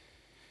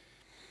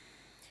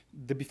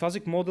 The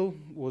biphasic model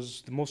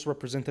was the most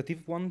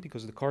representative one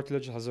because the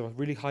cartilage has a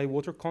really high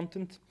water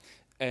content,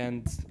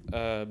 and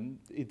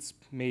it's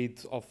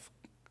made of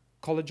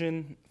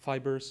collagen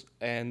fibers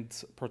and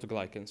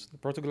protoglycans. The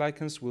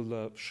protoglycans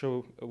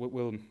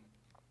will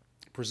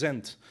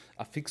present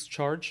a fixed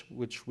charge,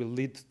 which will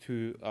lead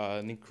to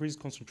an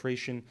increased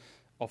concentration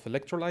of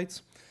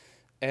electrolytes,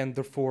 and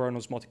therefore an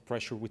osmotic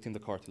pressure within the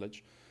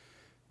cartilage.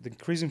 The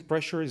increasing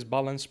pressure is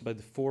balanced by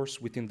the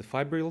force within the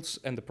fibrils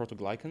and the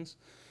protoglycans.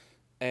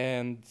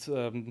 And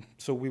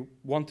so we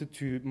wanted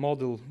to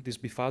model this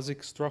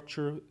biphasic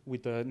structure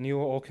with a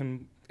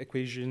Neo-Occam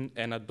equation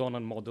and a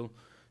Donnan model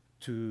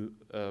to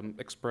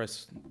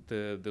express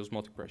the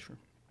osmotic pressure.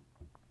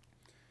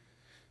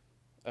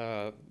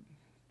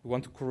 We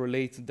want to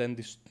correlate then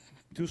these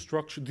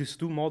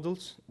two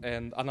models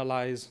and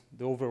analyze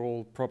the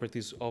overall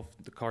properties of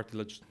the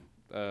cartilage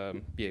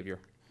behavior.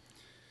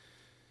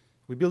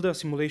 We build a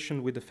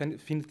simulation with the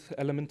finite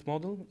element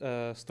model,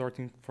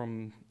 starting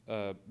from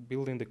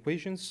building the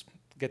equations,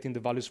 getting the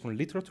values from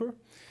literature.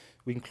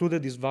 We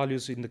included these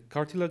values in the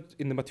cartilage,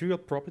 in the material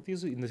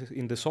properties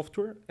in the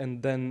software,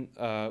 and then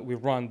we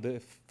run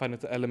the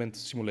finite element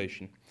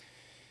simulation.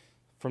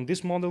 From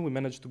this model, we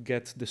managed to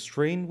get the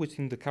strain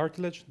within the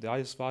cartilage, the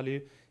IS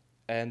value,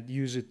 and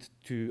use it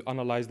to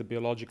analyze the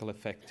biological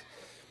effect.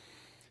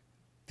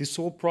 This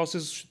whole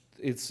process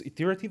is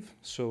iterative,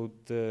 so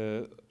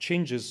the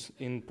changes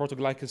in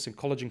protoglycans and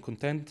collagen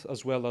content,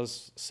 as well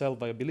as cell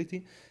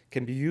viability,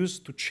 can be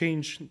used to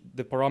change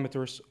the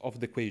parameters of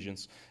the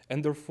equations,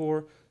 and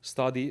therefore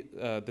study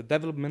the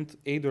development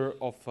either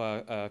of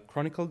a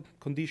chronic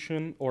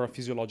condition or a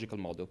physiological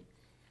model.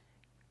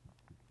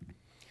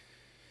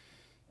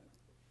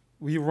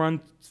 We run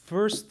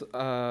first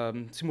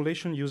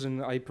simulation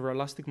using a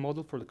hyperelastic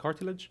model for the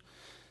cartilage.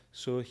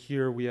 So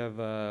here we have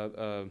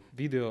a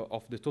video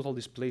of the total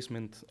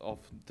displacement of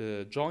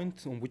the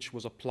joint on which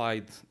was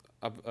applied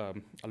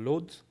a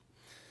load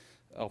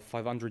of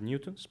 500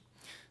 newtons.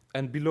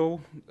 And below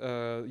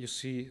you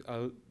see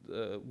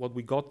what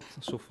we got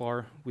so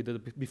far with the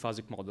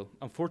biphasic model.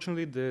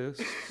 Unfortunately, the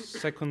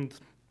second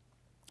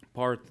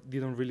part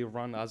didn't really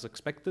run as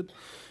expected,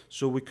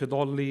 so we could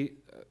only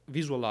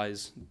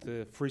visualize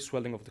the free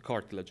swelling of the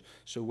cartilage.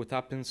 So what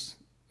happens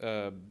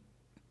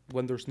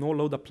when there's no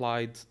load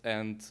applied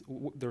and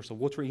there's a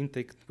water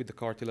intake with the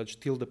cartilage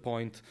till the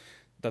point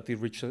that it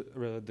reaches,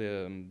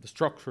 the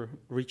structure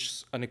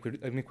reaches an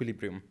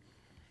equilibrium.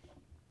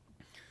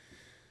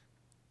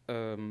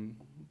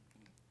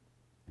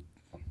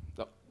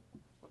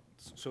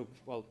 So,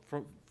 well,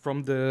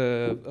 from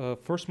the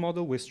first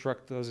model, we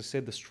extract, as I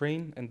said, the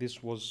strain, and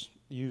this was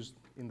used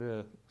in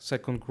the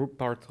second group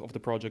part of the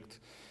project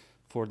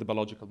for the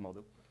biological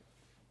model.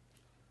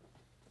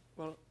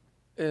 Well,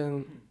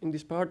 in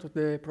this part of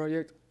the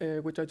project,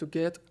 we try to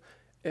get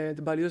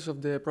the values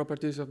of the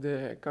properties of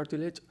the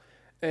cartilage,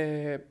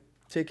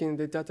 taking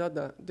the data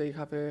that they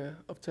have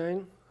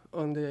obtained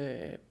on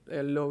the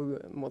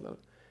load model.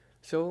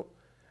 So,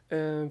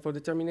 for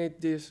determining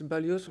these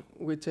values,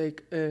 we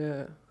take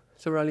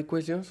several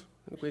equations.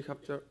 We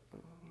have to,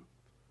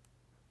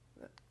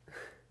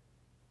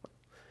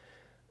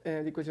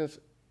 the equations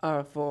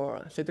are for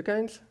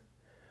cytokines,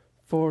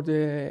 for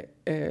the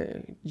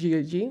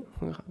GAG,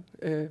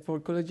 for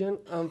collagen,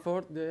 and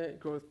for the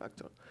growth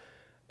factor.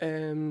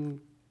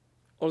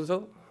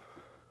 Also,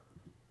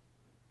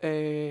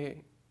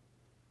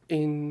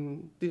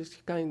 in this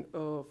kind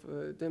of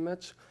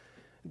damage,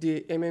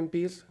 the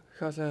MMPs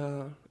has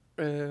a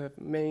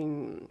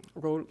main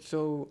role,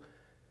 so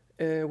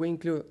we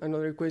include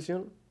another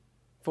equation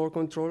for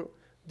control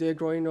the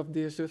growing of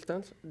the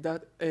substance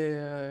that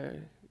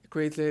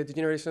creates the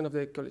degeneration of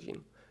the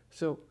collagen.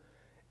 So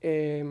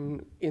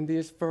in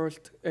this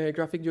first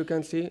graphic, you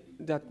can see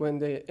that when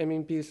the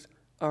MMPs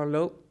are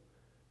low,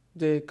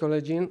 the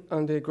collagen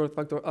and the growth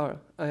factor are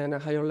at a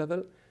higher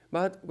level,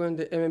 but when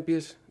the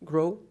MMPs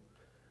grow,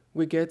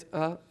 we get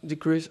a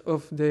decrease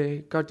of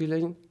the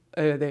cartilage,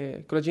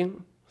 the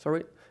collagen,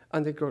 sorry,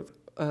 and the growth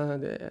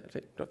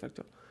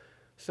factor.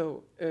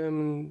 So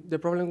the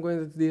problem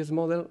with this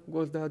model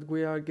was that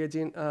we are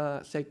getting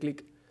a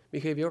cyclic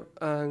behavior,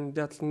 and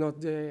that's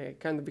not the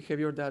kind of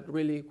behavior that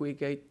really we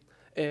get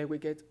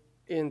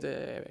in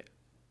the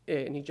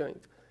knee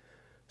joint.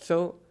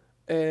 So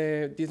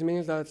this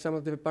means that some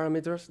of the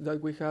parameters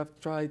that we have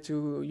tried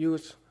to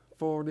use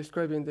for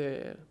describing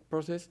the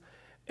process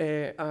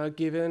are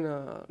given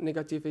a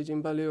negative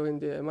aging value in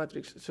the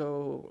matrix.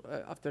 So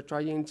after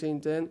trying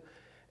change 10,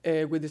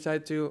 we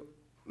decided to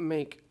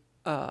make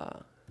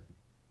a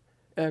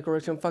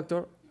correction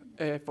factor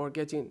for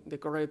getting the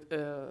correct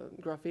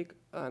graphic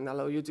and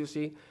allow you to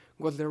see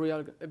what's the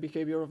real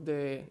behavior of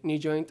the knee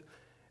joint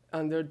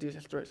under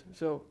this stress.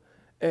 So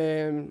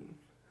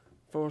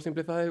for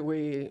simplify,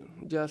 we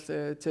just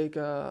take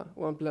a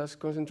 1+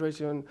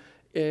 concentration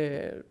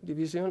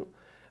division,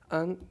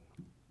 and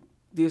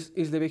this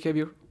is the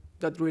behavior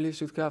that really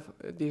should have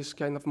this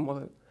kind of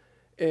model.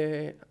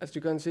 As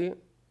you can see,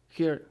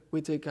 here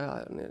we take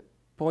a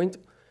point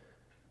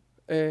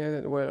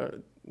where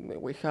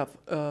we have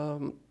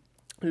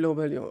low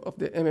value of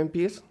the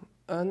MMPs,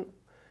 and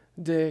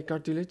the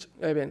cartilage,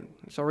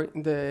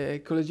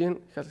 the collagen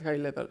has high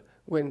level.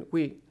 When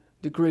we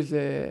increase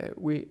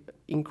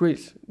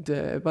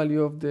the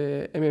value of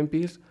the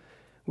MMPs,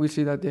 we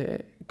see that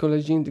the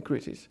collagen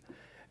decreases.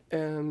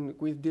 And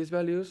with these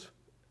values,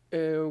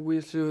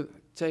 we should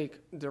take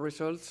the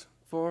results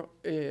for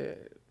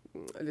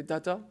the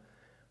data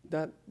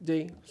that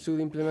they should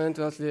implement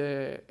as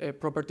the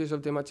properties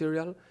of the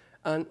material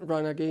and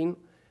run again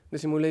the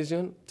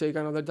simulation, take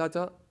another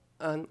data,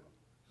 and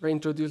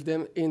reintroduce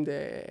them in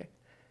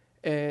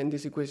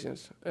these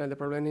equations. The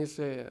problem is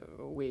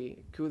we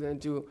couldn't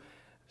do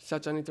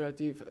such an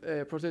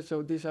iterative process,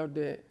 so these are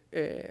the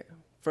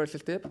first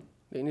step,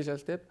 the initial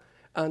step,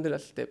 and the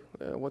last step,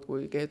 what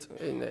we get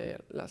in the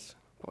last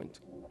point.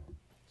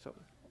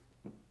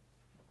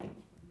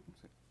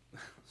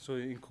 So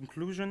in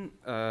conclusion,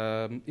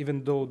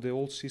 even though the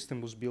old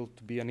system was built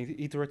to be an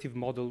iterative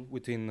model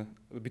between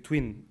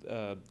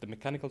the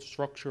mechanical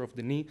structure of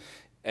the knee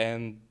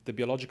and the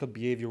biological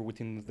behavior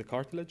within the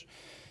cartilage,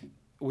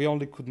 we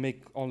only could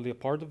make only a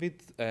part of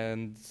it,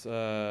 and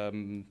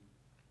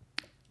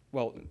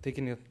well,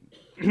 taking it,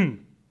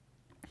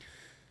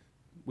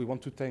 we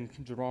want to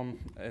thank Jerome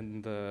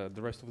and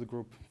the rest of the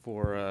group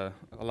for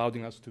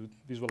allowing us to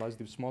visualize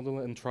this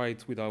model and try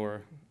it with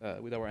our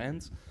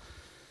hands.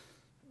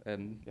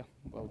 And yeah,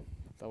 well,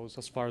 that was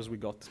as far as we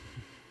got.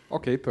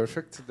 Okay,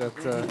 perfect. That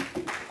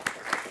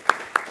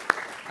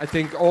I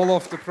think all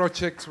of the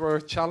projects were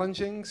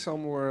challenging.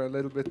 Some were a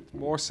little bit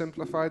more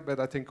simplified, but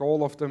I think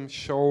all of them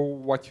show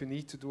what you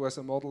need to do as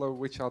a modeler,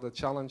 which are the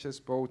challenges,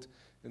 both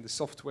in the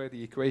software,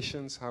 the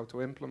equations, how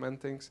to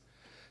implement things.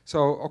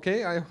 So,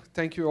 okay, I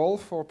thank you all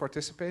for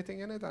participating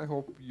in it. I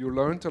hope you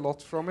learned a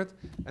lot from it.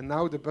 And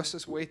now the bus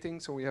is waiting,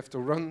 so we have to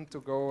run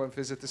to go and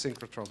visit the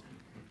synchrotron.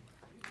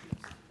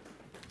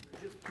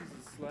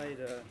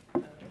 Slide